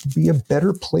make this be a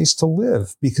better place to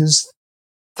live, because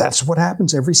that's what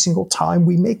happens every single time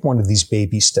we make one of these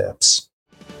baby steps.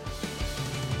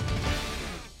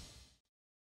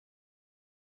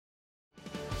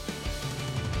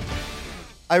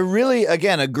 I really,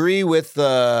 again, agree with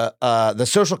the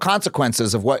social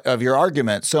consequences of your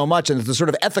argument so much, and the sort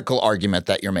of ethical argument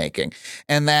that you're making,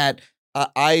 and that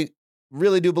I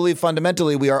really do believe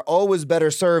fundamentally we are always better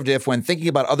served if, when thinking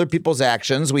about other people's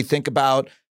actions, we think about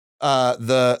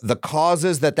the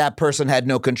causes that person had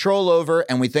no control over,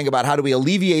 and we think about how do we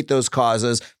alleviate those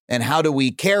causes, and how do we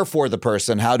care for the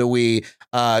person, how do we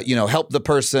help the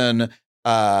person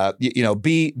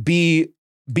be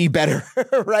be better,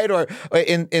 right? Or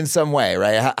in some way,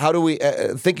 right? How do we,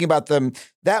 thinking about them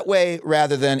that way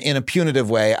rather than in a punitive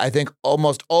way, I think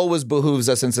almost always behooves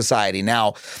us in society.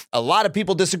 Now, a lot of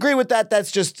people disagree with that.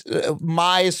 That's just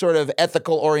my sort of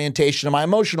ethical orientation and my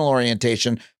emotional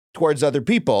orientation towards other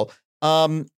people.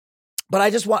 But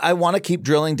I want to keep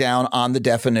drilling down on the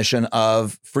definition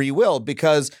of free will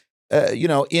because,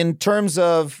 in terms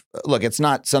of, look, it's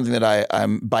not something that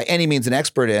I'm by any means an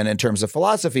expert in terms of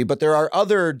philosophy, but there are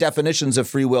other definitions of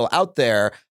free will out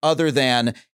there other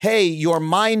than, hey, your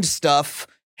mind stuff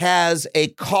has a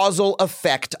causal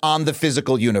effect on the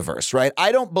physical universe, right?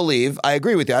 I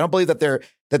agree with you. I don't believe that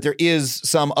there is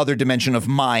some other dimension of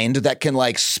mind that can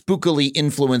like spookily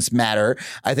influence matter.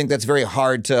 I think that's very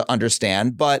hard to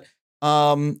understand, but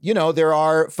there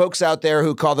are folks out there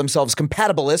who call themselves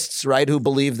compatibilists, right? Who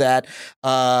believe that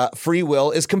free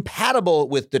will is compatible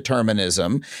with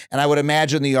determinism. And I would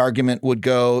imagine the argument would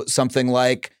go something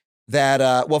like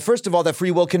that. Well, first of all, that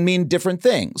free will can mean different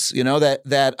things.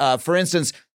 For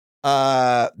instance,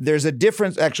 there's a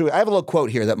difference. Actually, I have a little quote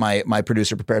here that my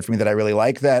producer prepared for me that I really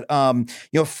like. That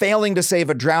failing to save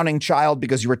a drowning child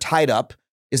because you were tied up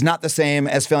is not the same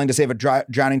as failing to save a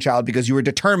drowning child because you were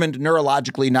determined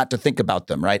neurologically not to think about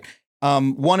them, right?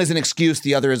 One is an excuse,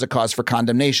 the other is a cause for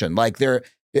condemnation. Do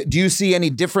you see any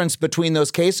difference between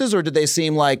those cases, or do they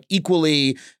seem like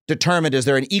equally determined? Is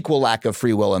there an equal lack of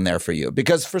free will in there for you?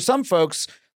 Because for some folks,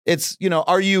 it's,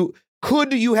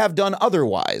 could you have done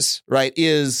otherwise, right?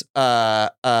 Is,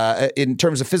 in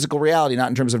terms of physical reality, not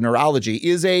in terms of neurology,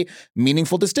 is a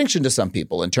meaningful distinction to some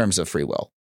people in terms of free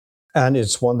will. And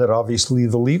it's one that obviously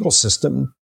the legal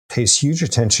system pays huge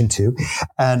attention to.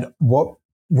 And what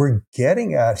we're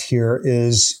getting at here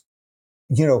is,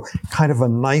 kind of a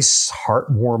nice,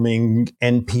 heartwarming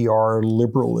NPR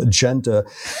liberal agenda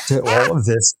to all of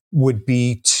this would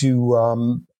be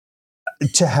to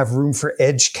have room for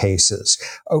edge cases.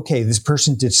 Okay, this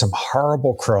person did some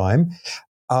horrible crime.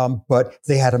 But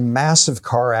they had a massive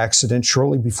car accident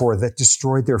shortly before that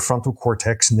destroyed their frontal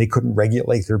cortex and they couldn't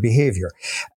regulate their behavior.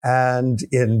 And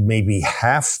in maybe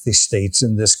half the states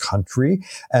in this country,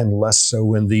 and less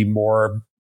so in the more,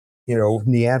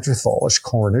 Neanderthalish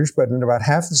corners, but in about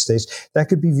half the states, that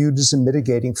could be viewed as a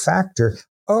mitigating factor.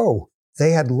 Oh,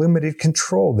 they had limited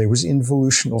control. There was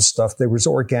involutional stuff. There was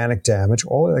organic damage,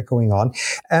 all of that going on.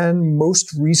 And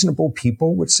most reasonable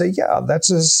people would say, yeah, that's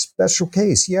a special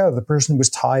case. Yeah, the person was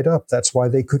tied up. That's why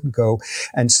they couldn't go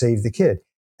and save the kid.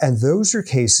 And those are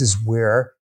cases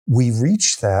where we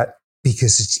reach that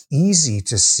because it's easy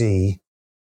to see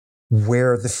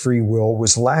where the free will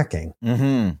was lacking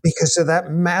because of that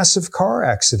massive car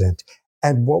accident.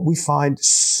 And what we find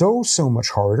so much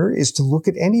harder is to look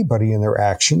at anybody and their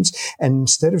actions. And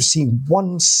instead of seeing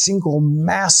one single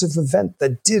massive event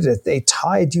that did it, they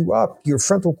tied you up, your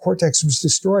frontal cortex was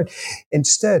destroyed.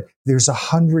 Instead, there's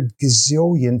 100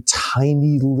 gazillion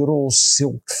tiny little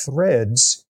silk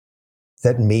threads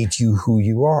that made you who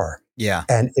you are. Yeah.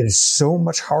 And it is so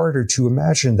much harder to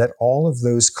imagine that all of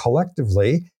those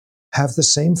collectively have the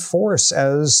same force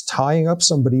as tying up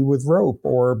somebody with rope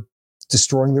or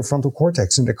destroying their frontal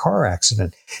cortex in a car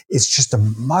accident. It's just a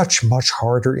much, much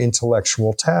harder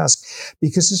intellectual task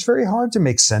because it's very hard to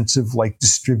make sense of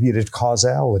distributed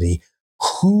causality.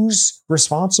 Who's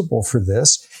responsible for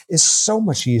this is so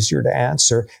much easier to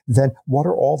answer than what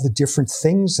are all the different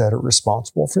things that are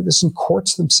responsible for this. And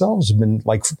courts themselves have been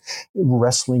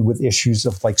wrestling with issues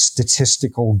of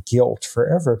statistical guilt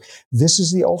forever. This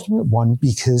is the ultimate one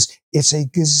because it's a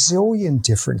gazillion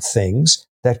different things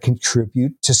that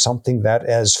contribute to something that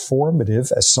as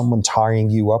formative as someone tying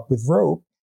you up with rope.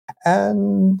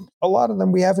 And a lot of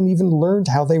them we haven't even learned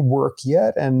how they work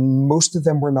yet. And most of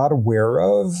them we're not aware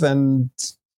of. And,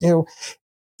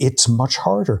 it's much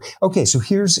harder. Okay, so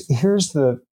here's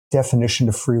the definition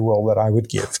of free will that I would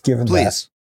give, given Please.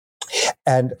 that.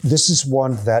 And this is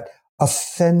one that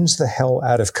offends the hell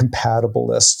out of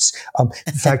compatibilists.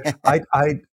 In fact,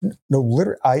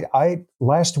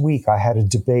 last week I had a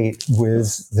debate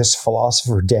with this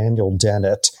philosopher Daniel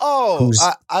Dennett. Oh,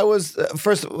 I was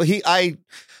first.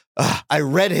 I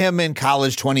read him in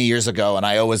college 20 years ago, and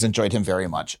I always enjoyed him very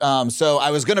much. So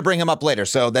I was going to bring him up later.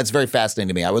 So that's very fascinating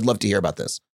to me. I would love to hear about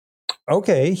this.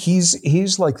 Okay,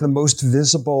 he's like the most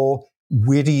visible,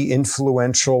 witty,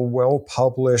 influential,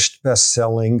 well-published,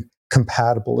 best-selling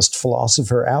compatibilist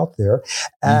philosopher out there.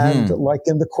 And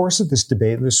in the course of this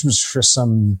debate, this was for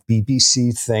some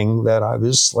BBC thing that I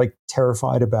was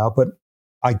terrified about, but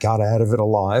I got out of it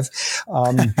alive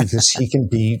because he can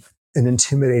be an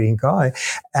intimidating guy.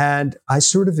 And I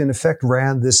sort of, in effect,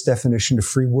 ran this definition of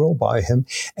free will by him.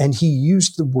 And he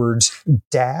used the words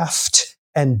daft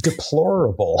and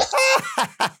deplorable.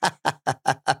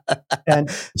 And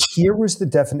here was the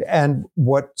definite, and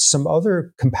what some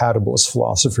other compatibilist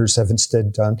philosophers have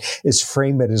instead done is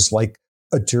frame it as like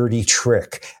a dirty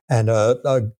trick and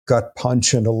a gut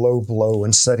punch and a low blow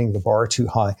and setting the bar too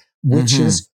high, which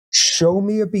is show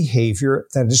me a behavior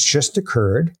that has just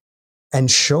occurred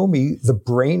and show me the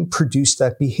brain produced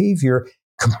that behavior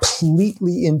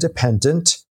completely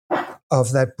independent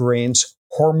of that brain's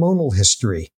hormonal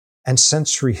history and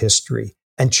sensory history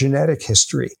and genetic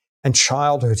history and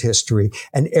childhood history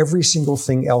and every single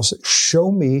thing else.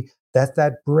 Show me that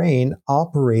that brain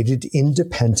operated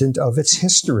independent of its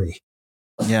history.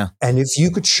 Yeah. And if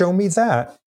you could show me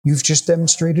that, you've just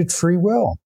demonstrated free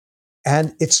will.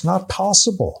 And it's not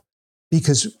possible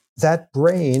because that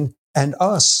brain and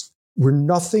us were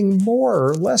nothing more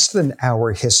or less than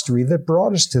our history that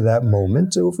brought us to that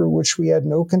moment over which we had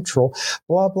no control,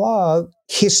 blah, blah.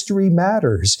 History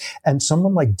matters. And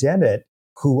someone like Dennett,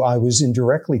 who I was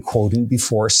indirectly quoting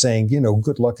before saying, you know,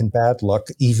 good luck and bad luck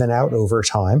even out over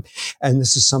time. And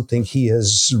this is something he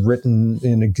has written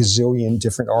in a gazillion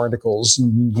different articles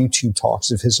and YouTube talks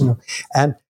of his.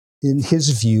 And in his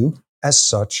view, as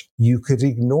such, you could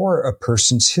ignore a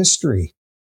person's history.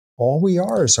 All we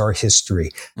are is our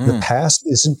history. The past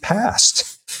isn't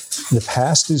past. The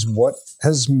past is what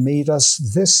has made us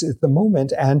this at the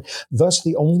moment. And thus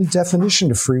the only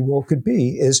definition of free will could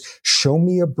be is show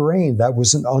me a brain that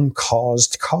was an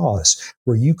uncaused cause,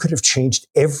 where you could have changed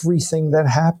everything that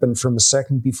happened from a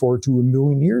second before to a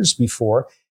million years before,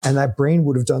 and that brain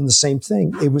would have done the same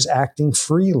thing. It was acting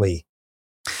freely.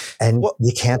 And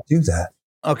you can't do that.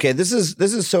 Okay, this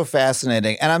is so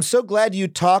fascinating, and I'm so glad you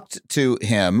talked to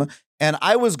him. And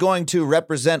I was going to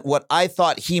represent what I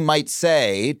thought he might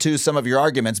say to some of your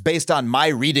arguments based on my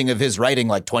reading of his writing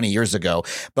like 20 years ago.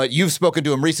 But you've spoken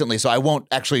to him recently, so I won't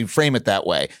actually frame it that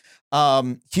way.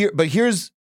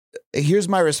 Here's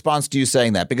my response to you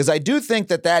saying that, because I do think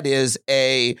that is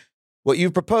what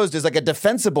you've proposed is like a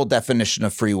defensible definition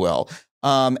of free will,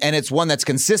 and it's one that's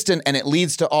consistent and it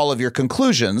leads to all of your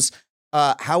conclusions.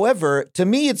 However, to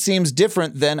me, it seems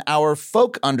different than our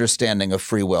folk understanding of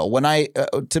free will.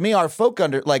 To me, our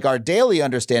our daily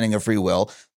understanding of free will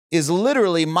is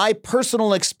literally my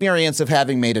personal experience of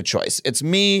having made a choice. It's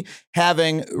me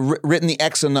having written the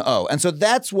X and the O. And so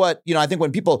that's what, I think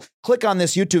when people click on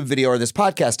this YouTube video or this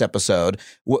podcast episode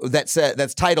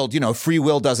that's titled, free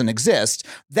will doesn't exist,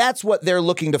 that's what they're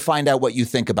looking to find out what you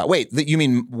think about. Wait, you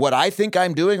mean what I think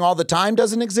I'm doing all the time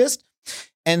doesn't exist?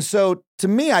 And so to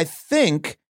me, I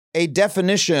think a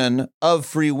definition of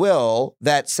free will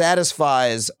that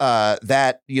satisfies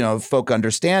that, folk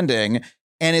understanding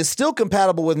and is still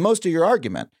compatible with most of your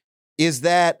argument is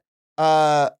that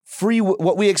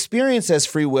what we experience as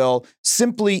free will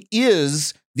simply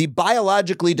is the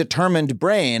biologically determined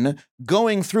brain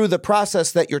going through the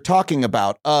process that you're talking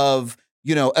about of,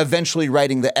 eventually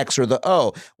writing the X or the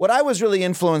O. What I was really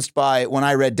influenced by when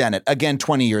I read Dennett, again,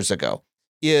 20 years ago,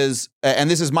 is, and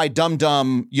this is my dumb,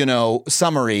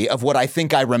 summary of what I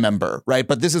think I remember, right?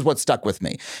 But this is what stuck with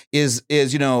me is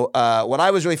what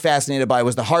I was really fascinated by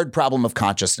was the hard problem of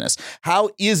consciousness. How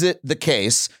is it the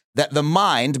case that the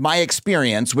mind, my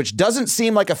experience, which doesn't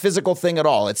seem like a physical thing at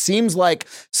all, it seems like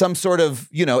some sort of,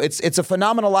 it's a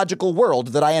phenomenological world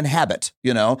that I inhabit,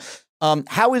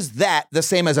 how is that the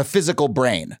same as a physical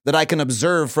brain that I can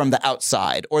observe from the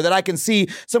outside, or that I can see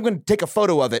someone can take a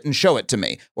photo of it and show it to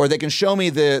me, or they can show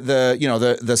me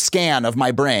the scan of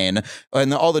my brain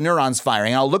and all the neurons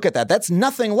firing. And I'll look at that. That's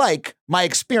nothing like my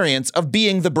experience of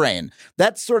being the brain.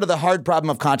 That's sort of the hard problem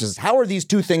of consciousness. How are these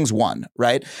two things one,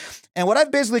 right? And what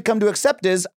I've basically come to accept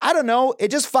is, I don't know,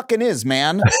 it just fucking is,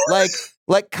 man.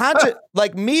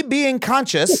 like me being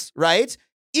conscious, right?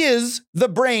 Is the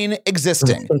brain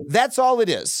existing. That's all it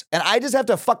is. And I just have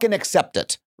to fucking accept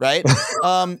it, right?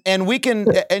 And we can,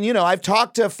 and I've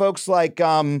talked to folks like,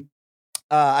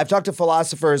 I've talked to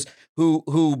philosophers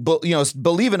who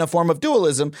believe in a form of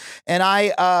dualism, and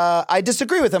I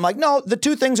disagree with them. Like, no, the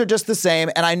two things are just the same,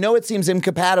 and I know it seems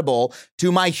incompatible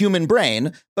to my human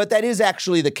brain, but that is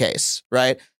actually the case,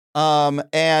 right? I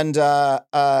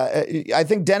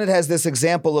think Dennett has this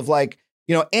example of like,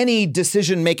 any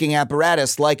decision-making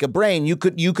apparatus like a brain, you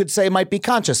could say might be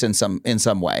conscious in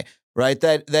some way, right?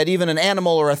 That even an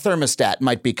animal or a thermostat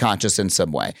might be conscious in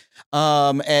some way,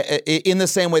 in the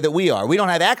same way that we are. We don't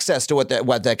have access to what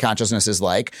that consciousness is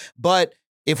like, but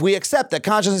if we accept that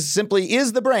consciousness simply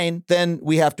is the brain, then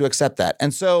we have to accept that.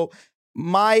 And so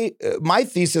my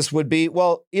thesis would be,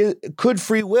 well, could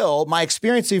free will, my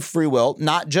experience of free will,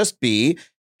 not just be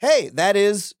hey, that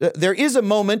is, there is a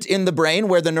moment in the brain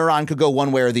where the neuron could go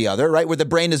one way or the other, right? Where the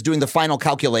brain is doing the final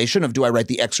calculation of do I write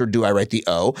the X or do I write the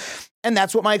O? And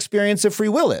that's what my experience of free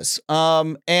will is.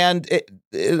 And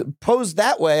it posed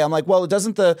that way, I'm like, well,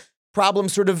 doesn't the problem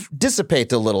sort of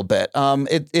dissipate a little bit?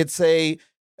 It's a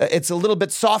little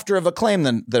bit softer of a claim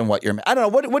than what you're. I don't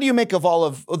know. What do you make of all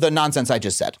of the nonsense I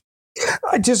just said?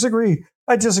 I disagree.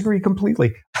 I disagree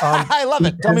completely. I love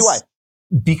it. Tell me why.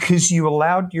 Because you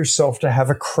allowed yourself to have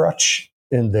a crutch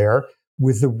in there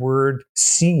with the word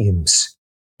seems.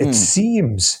 It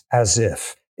seems as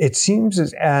if. It seems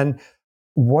as, and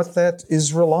what that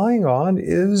is relying on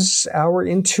is our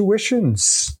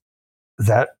intuitions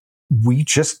that we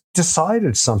just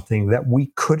decided something that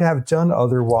we could have done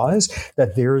otherwise,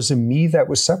 that there is a me that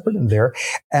was separate in there.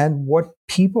 And what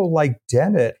people like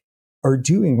Dennett are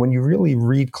doing, when you really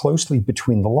read closely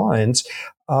between the lines,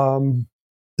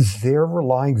 they're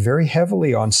relying very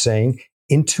heavily on saying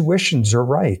intuitions are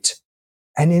right.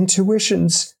 And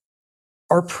intuitions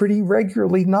are pretty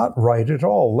regularly not right at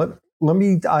all.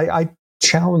 I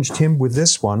challenged him with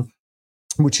this one,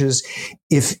 which is,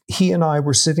 if he and I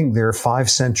were sitting there 5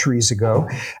 centuries ago,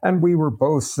 and we were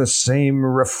both the same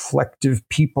reflective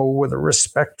people with a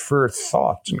respect for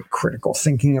thought and critical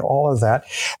thinking and all of that,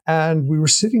 and we were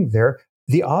sitting there,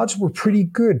 the odds were pretty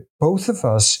good. Both of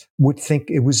us would think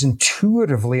it was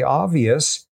intuitively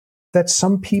obvious that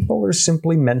some people are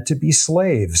simply meant to be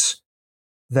slaves,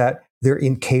 that they're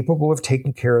incapable of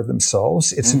taking care of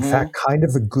themselves. It's in fact kind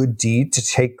of a good deed to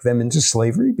take them into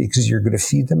slavery because you're going to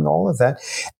feed them and all of that.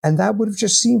 And that would have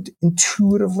just seemed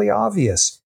intuitively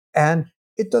obvious. And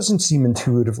it doesn't seem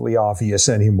intuitively obvious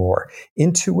anymore.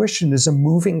 Intuition is a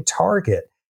moving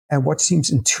target. And what seems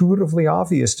intuitively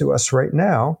obvious to us right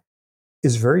now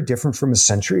is very different from a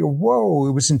century. Whoa,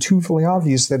 it was intuitively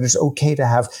obvious that it's okay to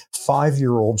have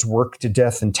 5-year-olds work to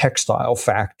death in textile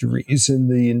factories in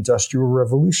the Industrial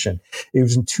Revolution. It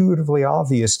was intuitively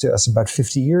obvious to us about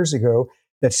 50 years ago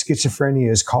that schizophrenia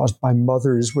is caused by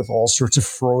mothers with all sorts of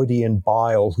Freudian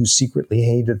bile who secretly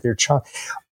hated their child.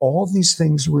 All these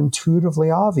things were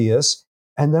intuitively obvious.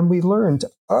 And then we learned,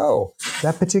 oh,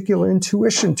 that particular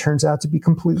intuition turns out to be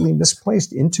completely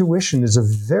misplaced. Intuition is a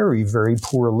very, very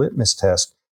poor litmus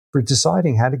test for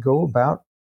deciding how to go about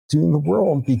doing the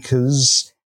world,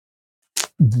 because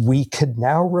we could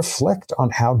now reflect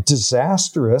on how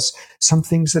disastrous some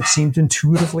things that seemed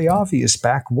intuitively obvious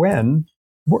back when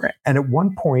were. And at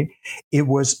one point, it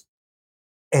was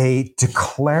a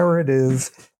declarative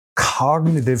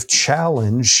cognitive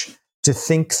challenge to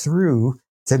think through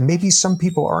that maybe some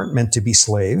people aren't meant to be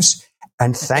slaves.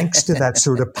 And thanks to that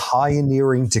sort of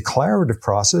pioneering declarative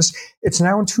process, it's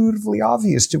now intuitively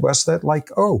obvious to us that, like,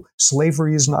 oh,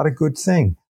 slavery is not a good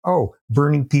thing. Oh,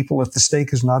 burning people at the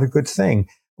stake is not a good thing.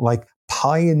 Like,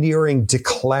 pioneering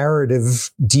declarative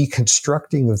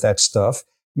deconstructing of that stuff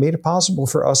made it possible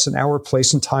for us in our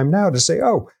place and time now to say,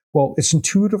 oh, well, it's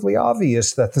intuitively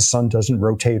obvious that the sun doesn't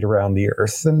rotate around the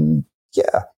earth. And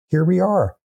yeah, here we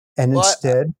are. And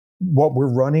instead, what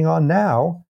we're running on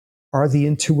now are the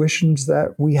intuitions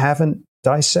that we haven't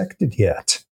dissected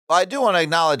yet. Well, I do want to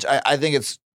acknowledge, I think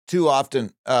it's too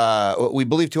often, we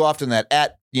believe too often that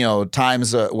at,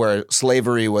 times where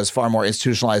slavery was far more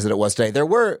institutionalized than it was today, there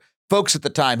were folks at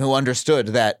the time who understood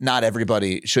that not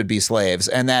everybody should be slaves,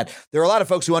 and that there are a lot of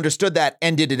folks who understood that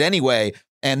and did it anyway,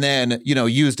 and then,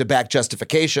 used a back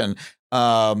justification.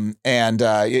 It's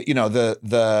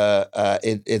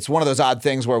one of those odd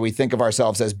things where we think of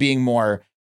ourselves as being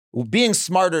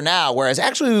smarter now, whereas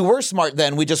actually we were smart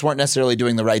then. We just weren't necessarily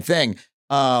doing the right thing.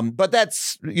 But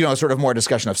that's, sort of more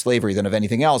discussion of slavery than of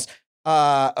anything else.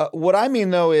 What I mean,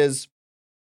 though, is,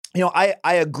 I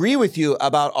agree with you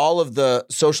about all of the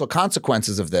social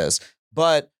consequences of this.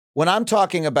 But when I'm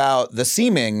talking about the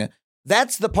seeming,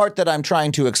 that's the part that I'm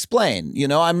trying to explain.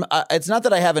 It's not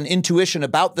that I have an intuition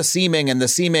about the seeming and the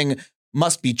seeming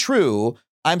must be true.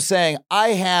 I'm saying I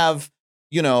have,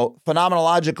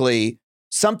 phenomenologically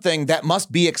something that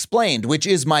must be explained, which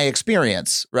is my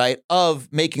experience, right,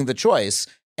 of making the choice.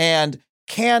 And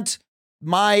when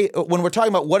we're talking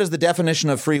about what is the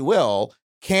definition of free will,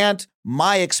 can't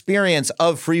my experience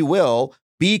of free will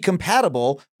be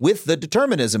compatible with the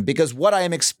determinism? Because what I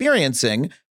am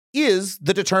experiencing is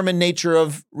the determined nature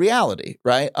of reality,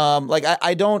 right?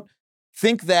 I don't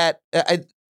think that.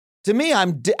 To me,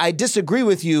 I disagree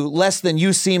with you less than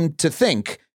you seem to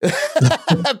think,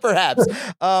 perhaps,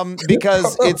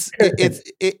 because it's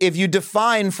if you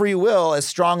define free will as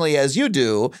strongly as you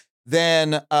do,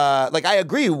 then I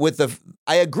agree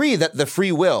that the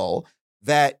free will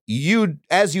that you,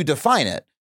 as you define it,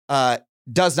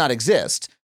 does not exist.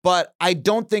 but I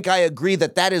don't think I agree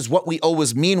that that is what we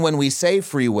always mean when we say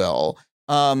free will.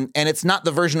 And it's not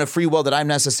the version of free will that I'm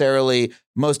necessarily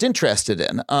most interested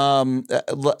in. To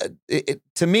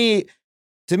me,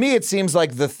 it seems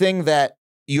like the thing that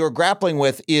you're grappling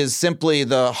with is simply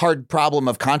the hard problem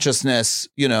of consciousness,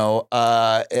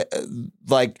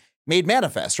 like made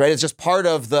manifest, right? It's just part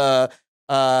of the,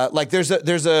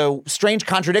 there's a strange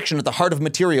contradiction at the heart of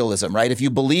materialism, right? If you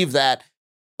believe that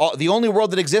the only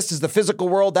world that exists is the physical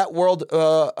world, that world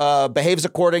behaves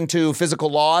according to physical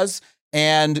laws,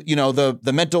 and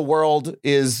the mental world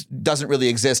doesn't really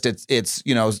exist. It's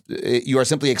you are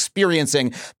simply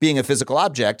experiencing being a physical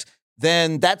object.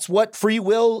 Then that's what free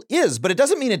will is. But it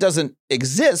doesn't mean it doesn't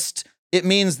exist. It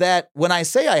means that when I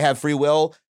say I have free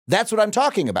will, that's what I'm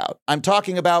talking about. I'm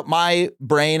talking about my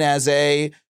brain as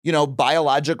a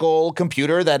biological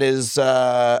computer that is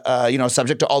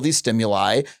subject to all these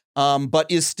stimuli. But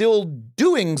is still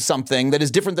doing something that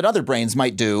is different than other brains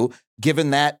might do,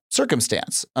 given that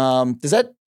circumstance. Does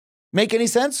that make any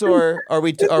sense, or are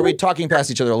we talking past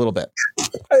each other a little bit?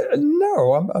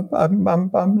 No, I'm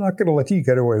not going to let you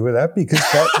get away with that because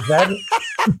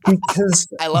because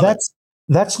I love it.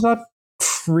 That's not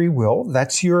free will.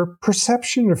 That's your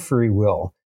perception of free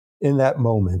will in that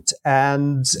moment.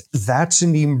 And that's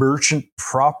an emergent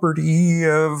property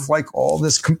of like all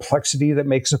this complexity that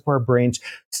makes up our brains.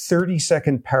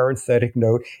 30-second parenthetic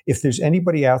note. If there's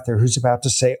anybody out there who's about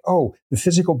to say, oh, the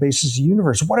physical basis of the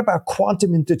universe, what about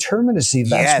quantum indeterminacy?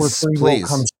 That's where free will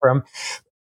comes from.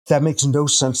 That makes no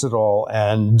sense at all.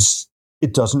 And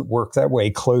it doesn't work that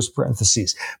way. Close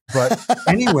parentheses. But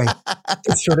anyway,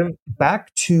 it's sort of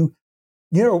back to,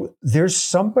 there's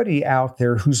somebody out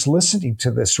there who's listening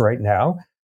to this right now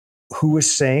who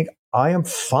is saying, I am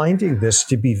finding this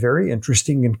to be very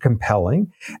interesting and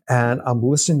compelling, and I'm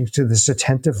listening to this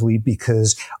attentively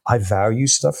because I value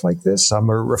stuff like this. I'm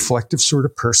a reflective sort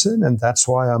of person, and that's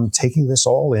why I'm taking this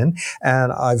all in,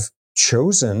 and I've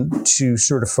chosen to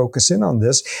sort of focus in on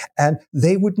this. And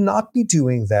they would not be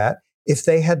doing that if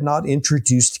they had not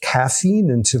introduced caffeine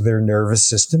into their nervous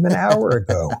system an hour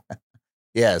ago.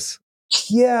 Yes.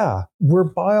 Yeah, we're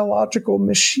biological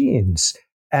machines.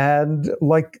 And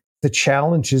like the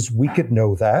challenge is we could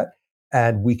know that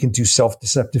and we can do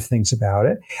self-deceptive things about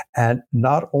it. And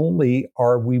not only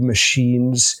are we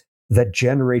machines that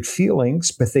generate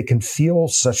feelings, but they can feel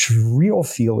such real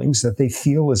feelings that they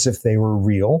feel as if they were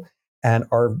real and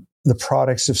are the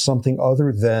products of something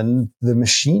other than the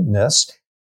machineness.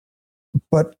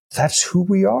 But that's who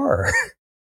we are.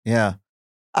 Yeah.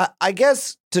 I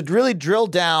guess to really drill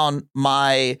down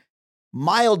my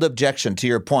mild objection to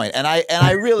your point, and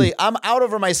I'm out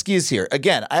over my skis here.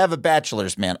 Again, I have a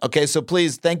bachelor's, man. Okay, so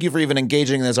please, thank you for even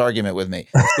engaging in this argument with me,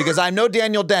 because I'm no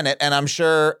Daniel Dennett, and I'm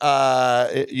sure,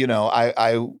 I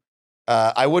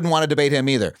wouldn't want to debate him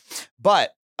either.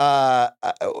 But to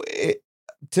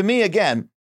me, again,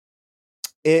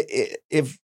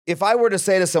 if I were to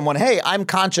say to someone, "Hey, I'm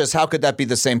conscious," how could that be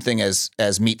the same thing as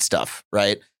meat stuff,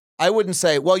 right? I wouldn't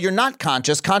say, well, you're not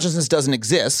conscious. Consciousness doesn't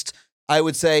exist. I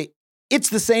would say, it's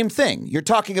the same thing. You're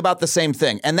talking about the same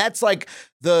thing. And that's like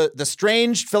the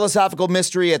strange philosophical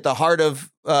mystery at the heart of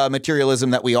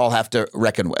materialism that we all have to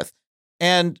reckon with.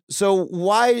 And so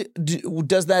why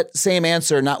does that same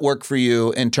answer not work for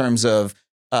you in terms of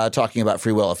talking about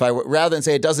free will? If rather than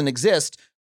say it doesn't exist,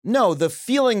 no, the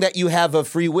feeling that you have of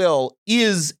free will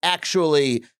is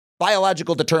actually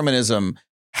biological determinism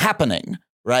happening.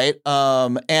 Right.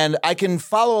 And I can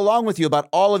follow along with you about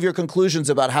all of your conclusions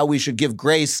about how we should give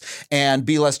grace and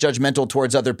be less judgmental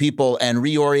towards other people and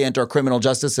reorient our criminal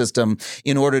justice system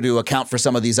in order to account for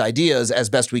some of these ideas as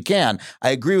best we can. I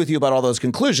agree with you about all those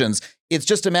conclusions. It's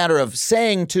just a matter of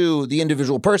saying to the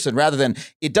individual person, rather than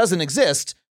it doesn't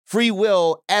exist, free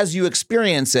will as you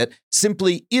experience it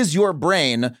simply is your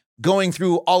brain going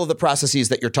through all of the processes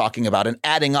that you're talking about and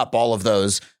adding up all of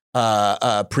those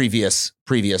previous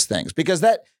things, because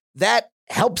that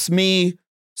helps me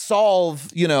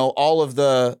solve, all of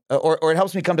the, or it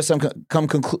helps me come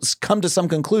to some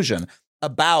conclusion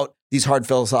about these hard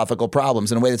philosophical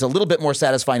problems in a way that's a little bit more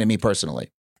satisfying to me personally.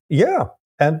 Yeah.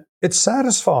 And it's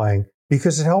satisfying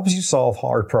because it helps you solve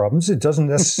hard problems. It doesn't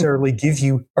necessarily give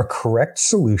you a correct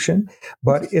solution,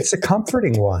 but it's a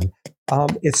comforting one.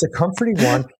 It's a comforting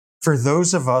one for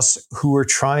those of us who are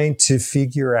trying to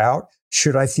figure out,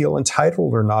 should I feel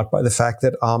entitled or not by the fact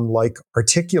that I'm like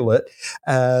articulate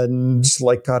and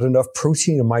like got enough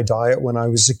protein in my diet when I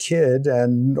was a kid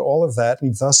and all of that,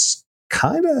 and thus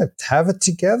kind of have it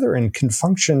together and can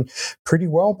function pretty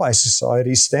well by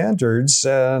society standards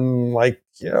and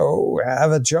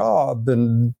have a job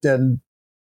and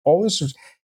all this.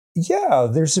 yeah,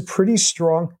 there's a pretty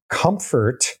strong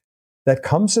comfort that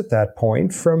comes at that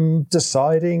point from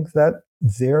deciding that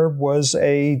there was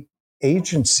an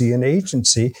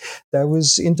agency that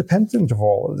was independent of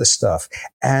all of this stuff.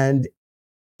 And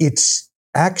it's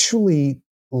actually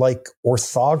like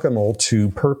orthogonal to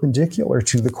perpendicular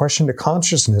to the question of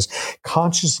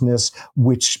consciousness,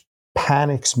 which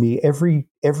panics me every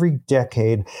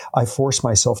decade. I force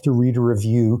myself to read a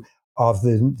review of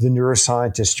the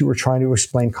neuroscientists who were trying to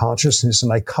explain consciousness,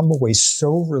 and I come away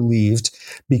so relieved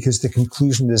because the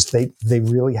conclusion is they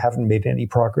really haven't made any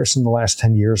progress in the last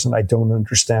 10 years, and I don't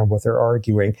understand what they're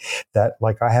arguing. That,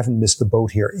 like, I haven't missed the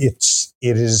boat here. It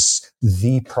is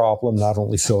the problem, not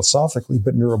only philosophically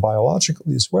but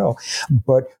neurobiologically as well.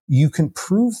 But you can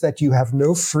prove that you have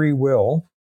no free will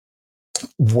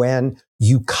when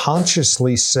you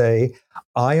consciously say,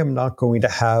 I am not going to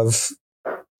have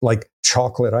like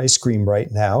chocolate ice cream right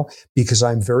now because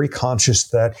I'm very conscious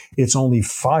that it's only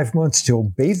 5 months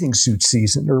till bathing suit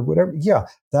season or whatever. Yeah,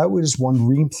 that was one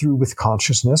read through with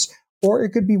consciousness. Or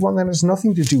it could be one that has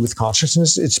nothing to do with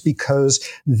consciousness. It's because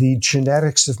the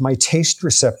genetics of my taste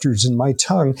receptors in my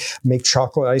tongue make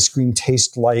chocolate ice cream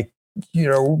taste like,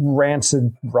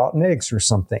 rancid rotten eggs or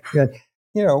something. And,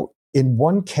 in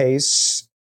one case,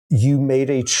 you made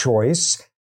a choice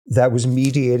that was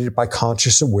mediated by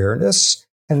conscious awareness.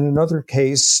 And in another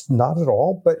case, not at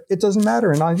all, but it doesn't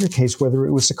matter in either case whether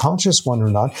it was a conscious one or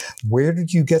not. Where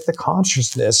did you get the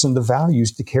consciousness and the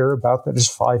values to care about that is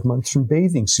 5 months from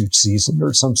bathing suit season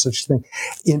or some such thing?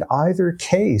 In either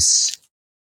case,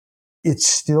 it's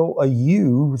still a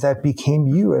you that became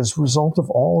you as a result of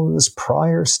all of this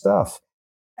prior stuff.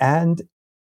 And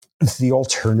the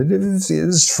alternative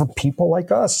is for people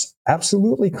like us,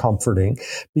 absolutely comforting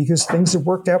because things have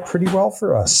worked out pretty well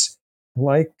for us.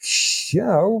 Like,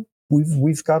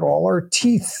 we've got all our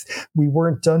teeth. We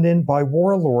weren't done in by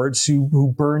warlords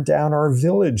who burned down our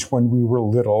village when we were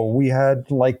little. We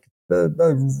had like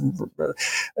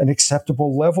an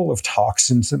acceptable level of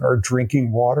toxins in our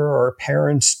drinking water. Our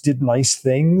parents did nice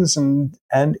things and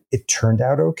it turned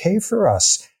out okay for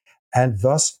us. And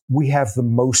thus we have the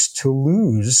most to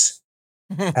lose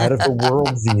out of the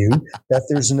worldview that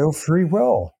there's no free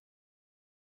will.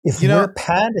 If we're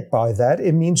panicked by that,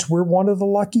 it means we're one of the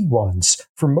lucky ones.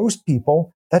 For most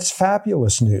people, that's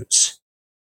fabulous news.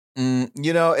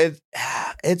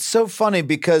 It's so funny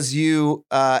because you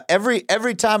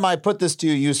every time I put this to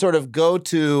you, you sort of go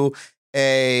to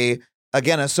a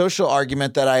social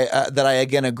argument that I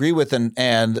again agree with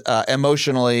and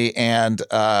emotionally and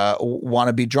want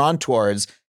to be drawn towards,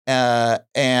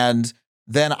 and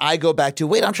then I go back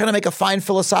to I'm trying to make a fine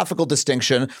philosophical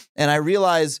distinction, and I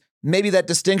realize maybe that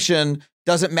distinction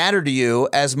doesn't matter to you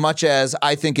as much as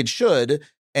I think it should.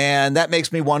 And that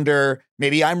makes me wonder,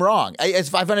 maybe I'm wrong. I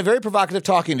find it very provocative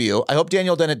talking to you. I hope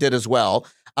Daniel Dennett did as well.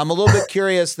 I'm a little bit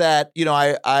curious that,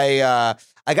 I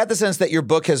got the sense that your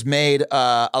book has made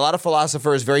a lot of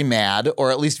philosophers very mad,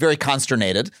 or at least very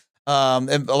consternated.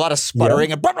 And a lot of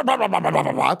sputtering and blah, blah, blah, blah, blah, blah,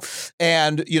 blah, blah.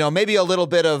 And, maybe a little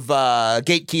bit of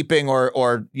gatekeeping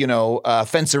or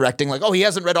fence erecting, like, oh, he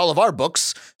hasn't read all of our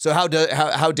books, so how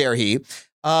dare he?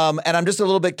 And I'm just a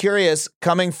little bit curious,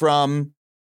 coming from,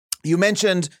 you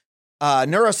mentioned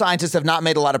neuroscientists have not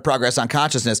made a lot of progress on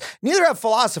consciousness. Neither have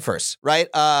philosophers,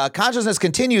 right? Consciousness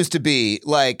continues to be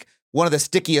like one of the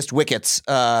stickiest wickets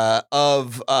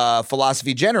of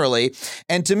philosophy generally.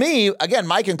 And to me, again,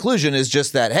 my conclusion is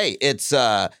just that, hey, it's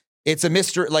a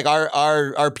mystery. Like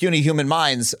our puny human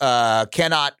minds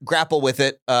cannot grapple with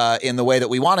it in the way that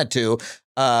we want it to.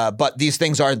 But these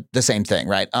things are the same thing,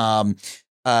 right?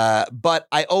 But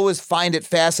I always find it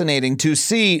fascinating to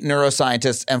see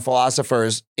neuroscientists and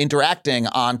philosophers interacting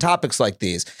on topics like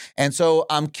these. And so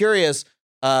I'm curious,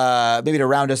 maybe to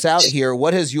round us out here,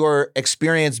 what has your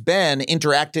experience been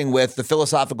interacting with the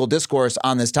philosophical discourse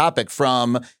on this topic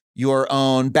from your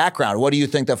own background? What do you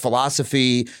think that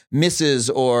philosophy misses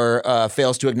or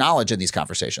fails to acknowledge in these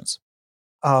conversations?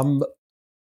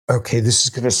 Okay, this is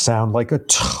going to sound like a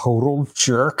total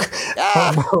jerk.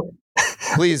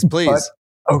 Please. But,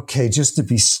 okay, just to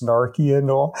be snarky and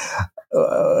all,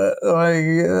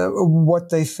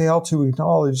 what they fail to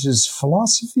acknowledge is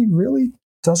philosophy really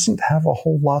doesn't have a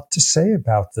whole lot to say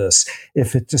about this.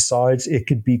 If it decides it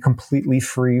could be completely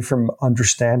free from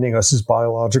understanding us as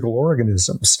biological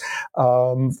organisms.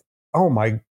 Oh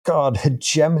my God,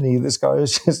 hegemony. This guy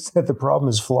has just said the problem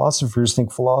is philosophers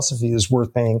think philosophy is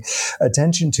worth paying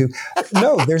attention to.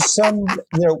 No, there's some,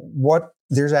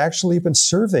 there's actually been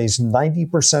surveys.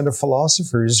 90% of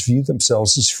philosophers view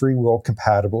themselves as free will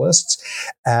compatibilists.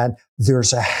 And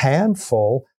there's a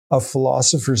handful of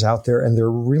philosophers out there, and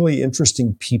they're really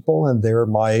interesting people, and they're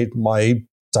my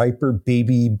diaper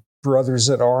baby brothers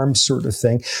at arms sort of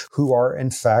thing, who are, in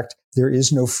fact, there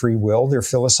is no free will. They're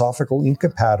philosophical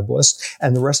incompatibilists,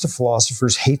 and the rest of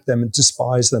philosophers hate them and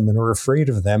despise them and are afraid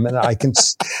of them. And I can,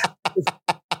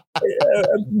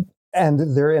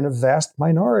 and they're in a vast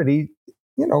minority.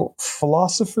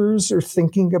 Philosophers are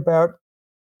thinking about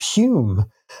Hume.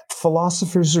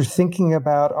 Philosophers are thinking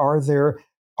about, are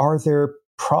there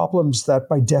problems that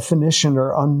by definition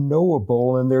are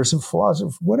unknowable? And there's a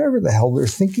philosopher, whatever the hell they're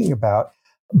thinking about.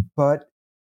 But,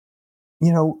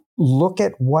 look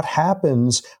at what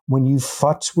happens when you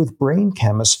futz with brain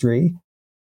chemistry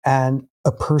and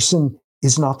a person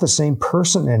is not the same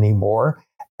person anymore.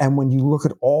 And when you look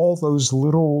at all those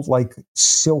little like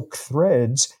silk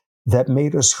threads that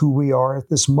made us who we are at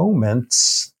this moment,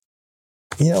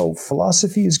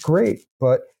 philosophy is great,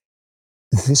 but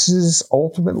this is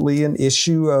ultimately an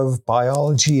issue of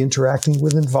biology interacting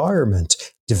with environment.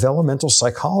 Developmental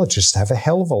psychologists have a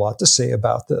hell of a lot to say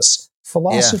about this.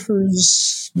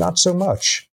 Philosophers, not so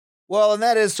much. Well, and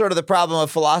that is sort of the problem of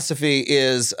philosophy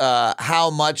is how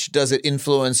much does it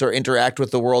influence or interact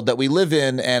with the world that we live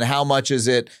in, and how much is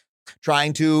it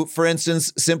trying to, for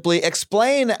instance, simply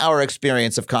explain our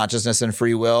experience of consciousness and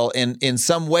free will in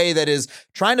some way that is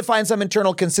trying to find some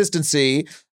internal consistency,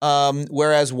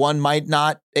 whereas one might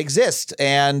not exist,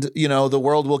 and the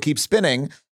world will keep spinning.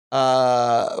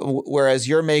 Whereas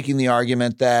you're making the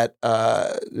argument that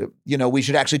we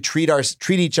should actually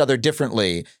treat each other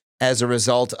differently as a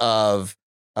result of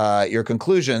your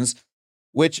conclusions,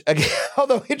 which, again,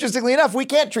 although interestingly enough, we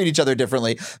can't treat each other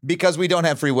differently because we don't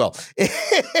have free will.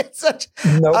 But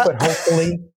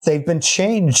hopefully they've been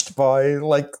changed by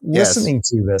listening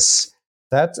to this.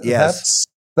 That's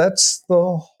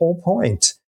the whole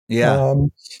point. Yeah.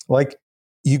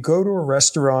 You go to a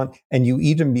restaurant and you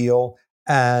eat a meal,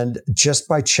 and just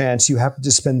by chance you happen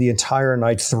to spend the entire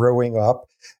night throwing up.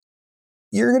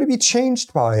 You're going to be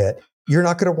changed by it. You're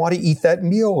not going to want to eat that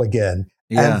meal again.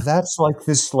 Yeah. And that's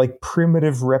this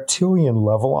primitive reptilian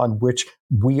level on which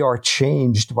we are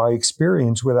changed by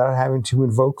experience without having to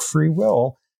invoke free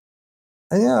will.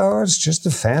 And, it's just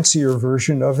a fancier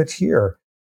version of it here.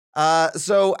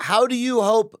 So how do you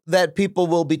hope that people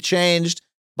will be changed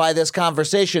by this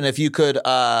conversation? If you could,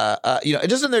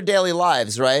 just in their daily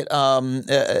lives, right?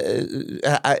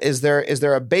 Is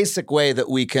there a basic way that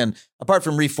we can, apart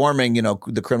from reforming,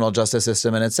 the criminal justice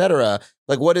system and et cetera,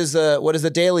 what is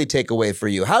the daily takeaway for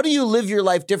you? How do you live your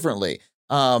life differently?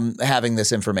 Having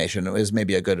this information is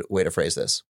maybe a good way to phrase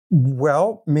this.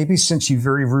 Well, maybe since you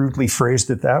very rudely phrased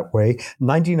it that way,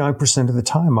 99% of the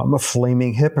time I'm a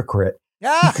flaming hypocrite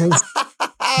because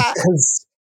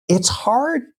it's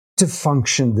hard to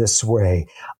function this way.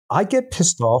 I get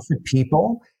pissed off at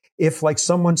people if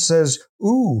someone says,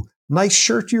 "Ooh, nice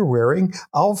shirt you're wearing."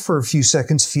 I'll for a few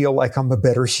seconds feel like I'm a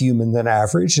better human than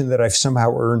average and that I've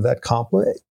somehow earned that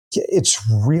compliment. It's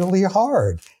really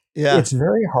hard. Yeah. It's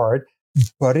very hard.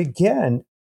 But again,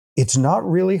 it's not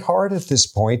really hard at this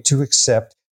point to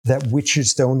accept that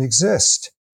witches don't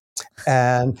exist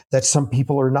and that some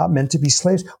people are not meant to be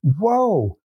slaves.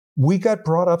 Whoa. We got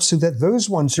brought up so that those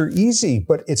ones are easy,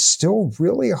 but it's still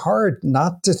really hard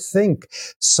not to think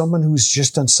someone who's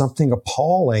just done something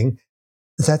appalling,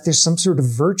 that there's some sort of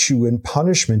virtue in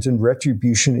punishment and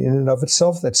retribution in and of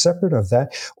itself that's separate of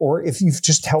that. Or if you've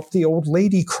just helped the old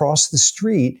lady cross the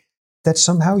street, that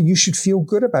somehow you should feel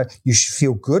good about. You should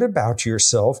feel good about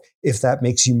yourself if that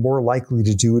makes you more likely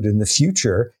to do it in the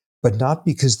future, but not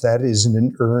because that is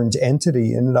an earned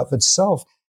entity in and of itself.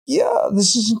 Yeah,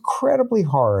 this is incredibly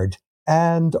hard.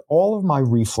 And all of my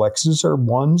reflexes are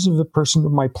ones of the person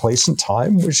of my place and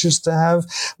time, which is to have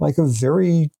a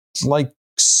very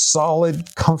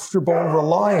solid, comfortable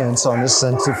reliance on a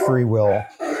sense of free will.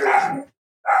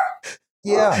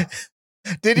 Yeah.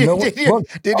 Did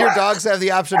your dogs have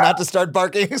the option not to start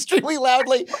barking extremely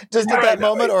loudly just at that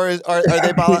moment, or are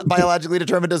they biologically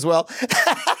determined as well?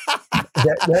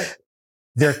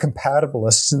 They're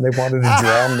compatibilists and they wanted to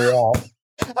drown me out.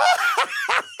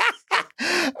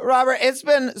 Robert, it's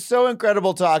been so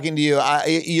incredible talking to you.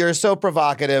 You're so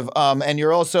provocative, and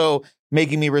you're also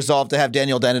making me resolve to have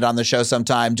Daniel Dennett on the show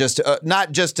sometime.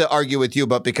 Not just to argue with you,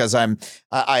 but because I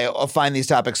find these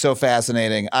topics so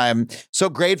fascinating. I'm so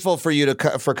grateful for you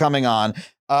for coming on.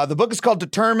 The book is called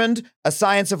Determined: A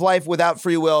Science of Life Without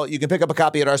Free Will. You can pick up a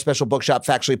copy at our special bookshop,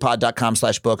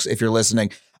 factuallypod.com/books, if you're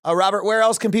listening. Robert, where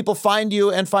else can people find you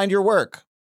and find your work?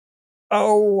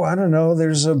 Oh, I don't know.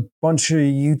 There's a bunch of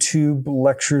YouTube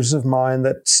lectures of mine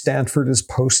that Stanford has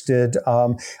posted.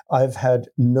 I've had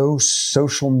no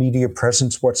social media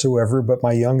presence whatsoever, but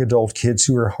my young adult kids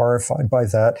who are horrified by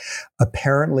that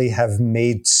apparently have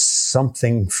made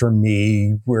something for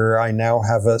me where I now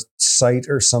have a site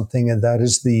or something, and that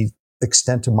is the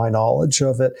extent of my knowledge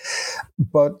of it.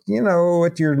 But,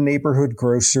 at your neighborhood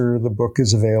grocer, the book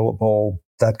is available,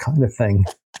 that kind of thing.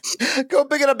 Go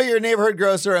pick it up at your neighborhood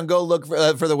grocer and go look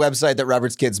for the website that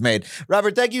Robert's kids made.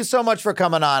 Robert, thank you so much for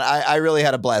coming on. I really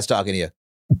had a blast talking to you.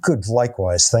 Good.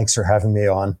 Likewise. Thanks for having me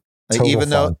on. Even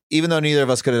though neither of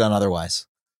us could have done otherwise.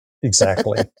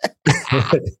 Exactly.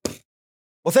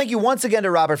 Well, thank you once again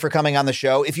to Robert for coming on the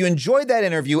show. If you enjoyed that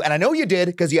interview, and I know you did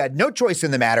because you had no choice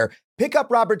in the matter, pick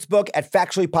up Robert's book at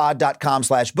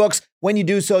factuallypod.com/books. When you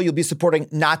do so, you'll be supporting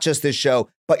not just this show,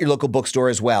 but your local bookstore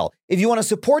as well. If you want to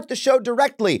support the show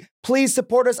directly, please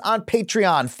support us on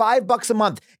Patreon. $5 a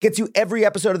month gets you every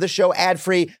episode of the show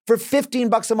ad-free. For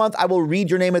 $15 a month, I will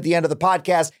read your name at the end of the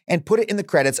podcast and put it in the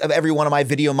credits of every one of my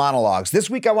video monologues.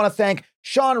 This week, I want to thank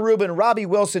Sean Rubin, Robbie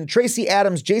Wilson, Tracy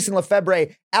Adams, Jason Lefebvre,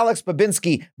 Alex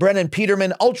Babinski, Brennan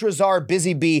Peterman, Ultrazar,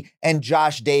 Busy Bee, and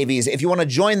Josh Davies. If you want to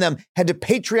join them, head to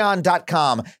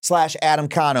patreon.com/Adam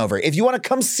Conover. If you want to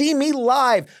come see me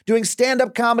live doing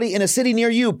stand-up comedy in a city near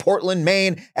you, Portland,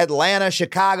 Maine, Atlanta,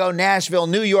 Chicago, Nashville,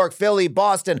 New York, Philly,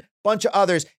 Boston, bunch of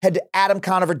others, head to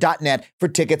adamconover.net for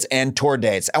tickets and tour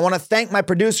dates. I want to thank my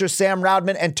producers, Sam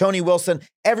Roudman and Tony Wilson,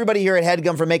 everybody here at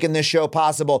HeadGum for making this show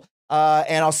possible.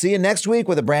 And I'll see you next week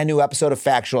with a brand new episode of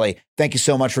Factually. Thank you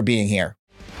so much for being here.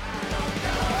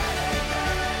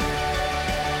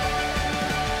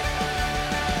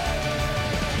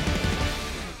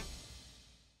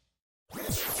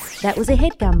 That was a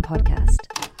HeadGum podcast.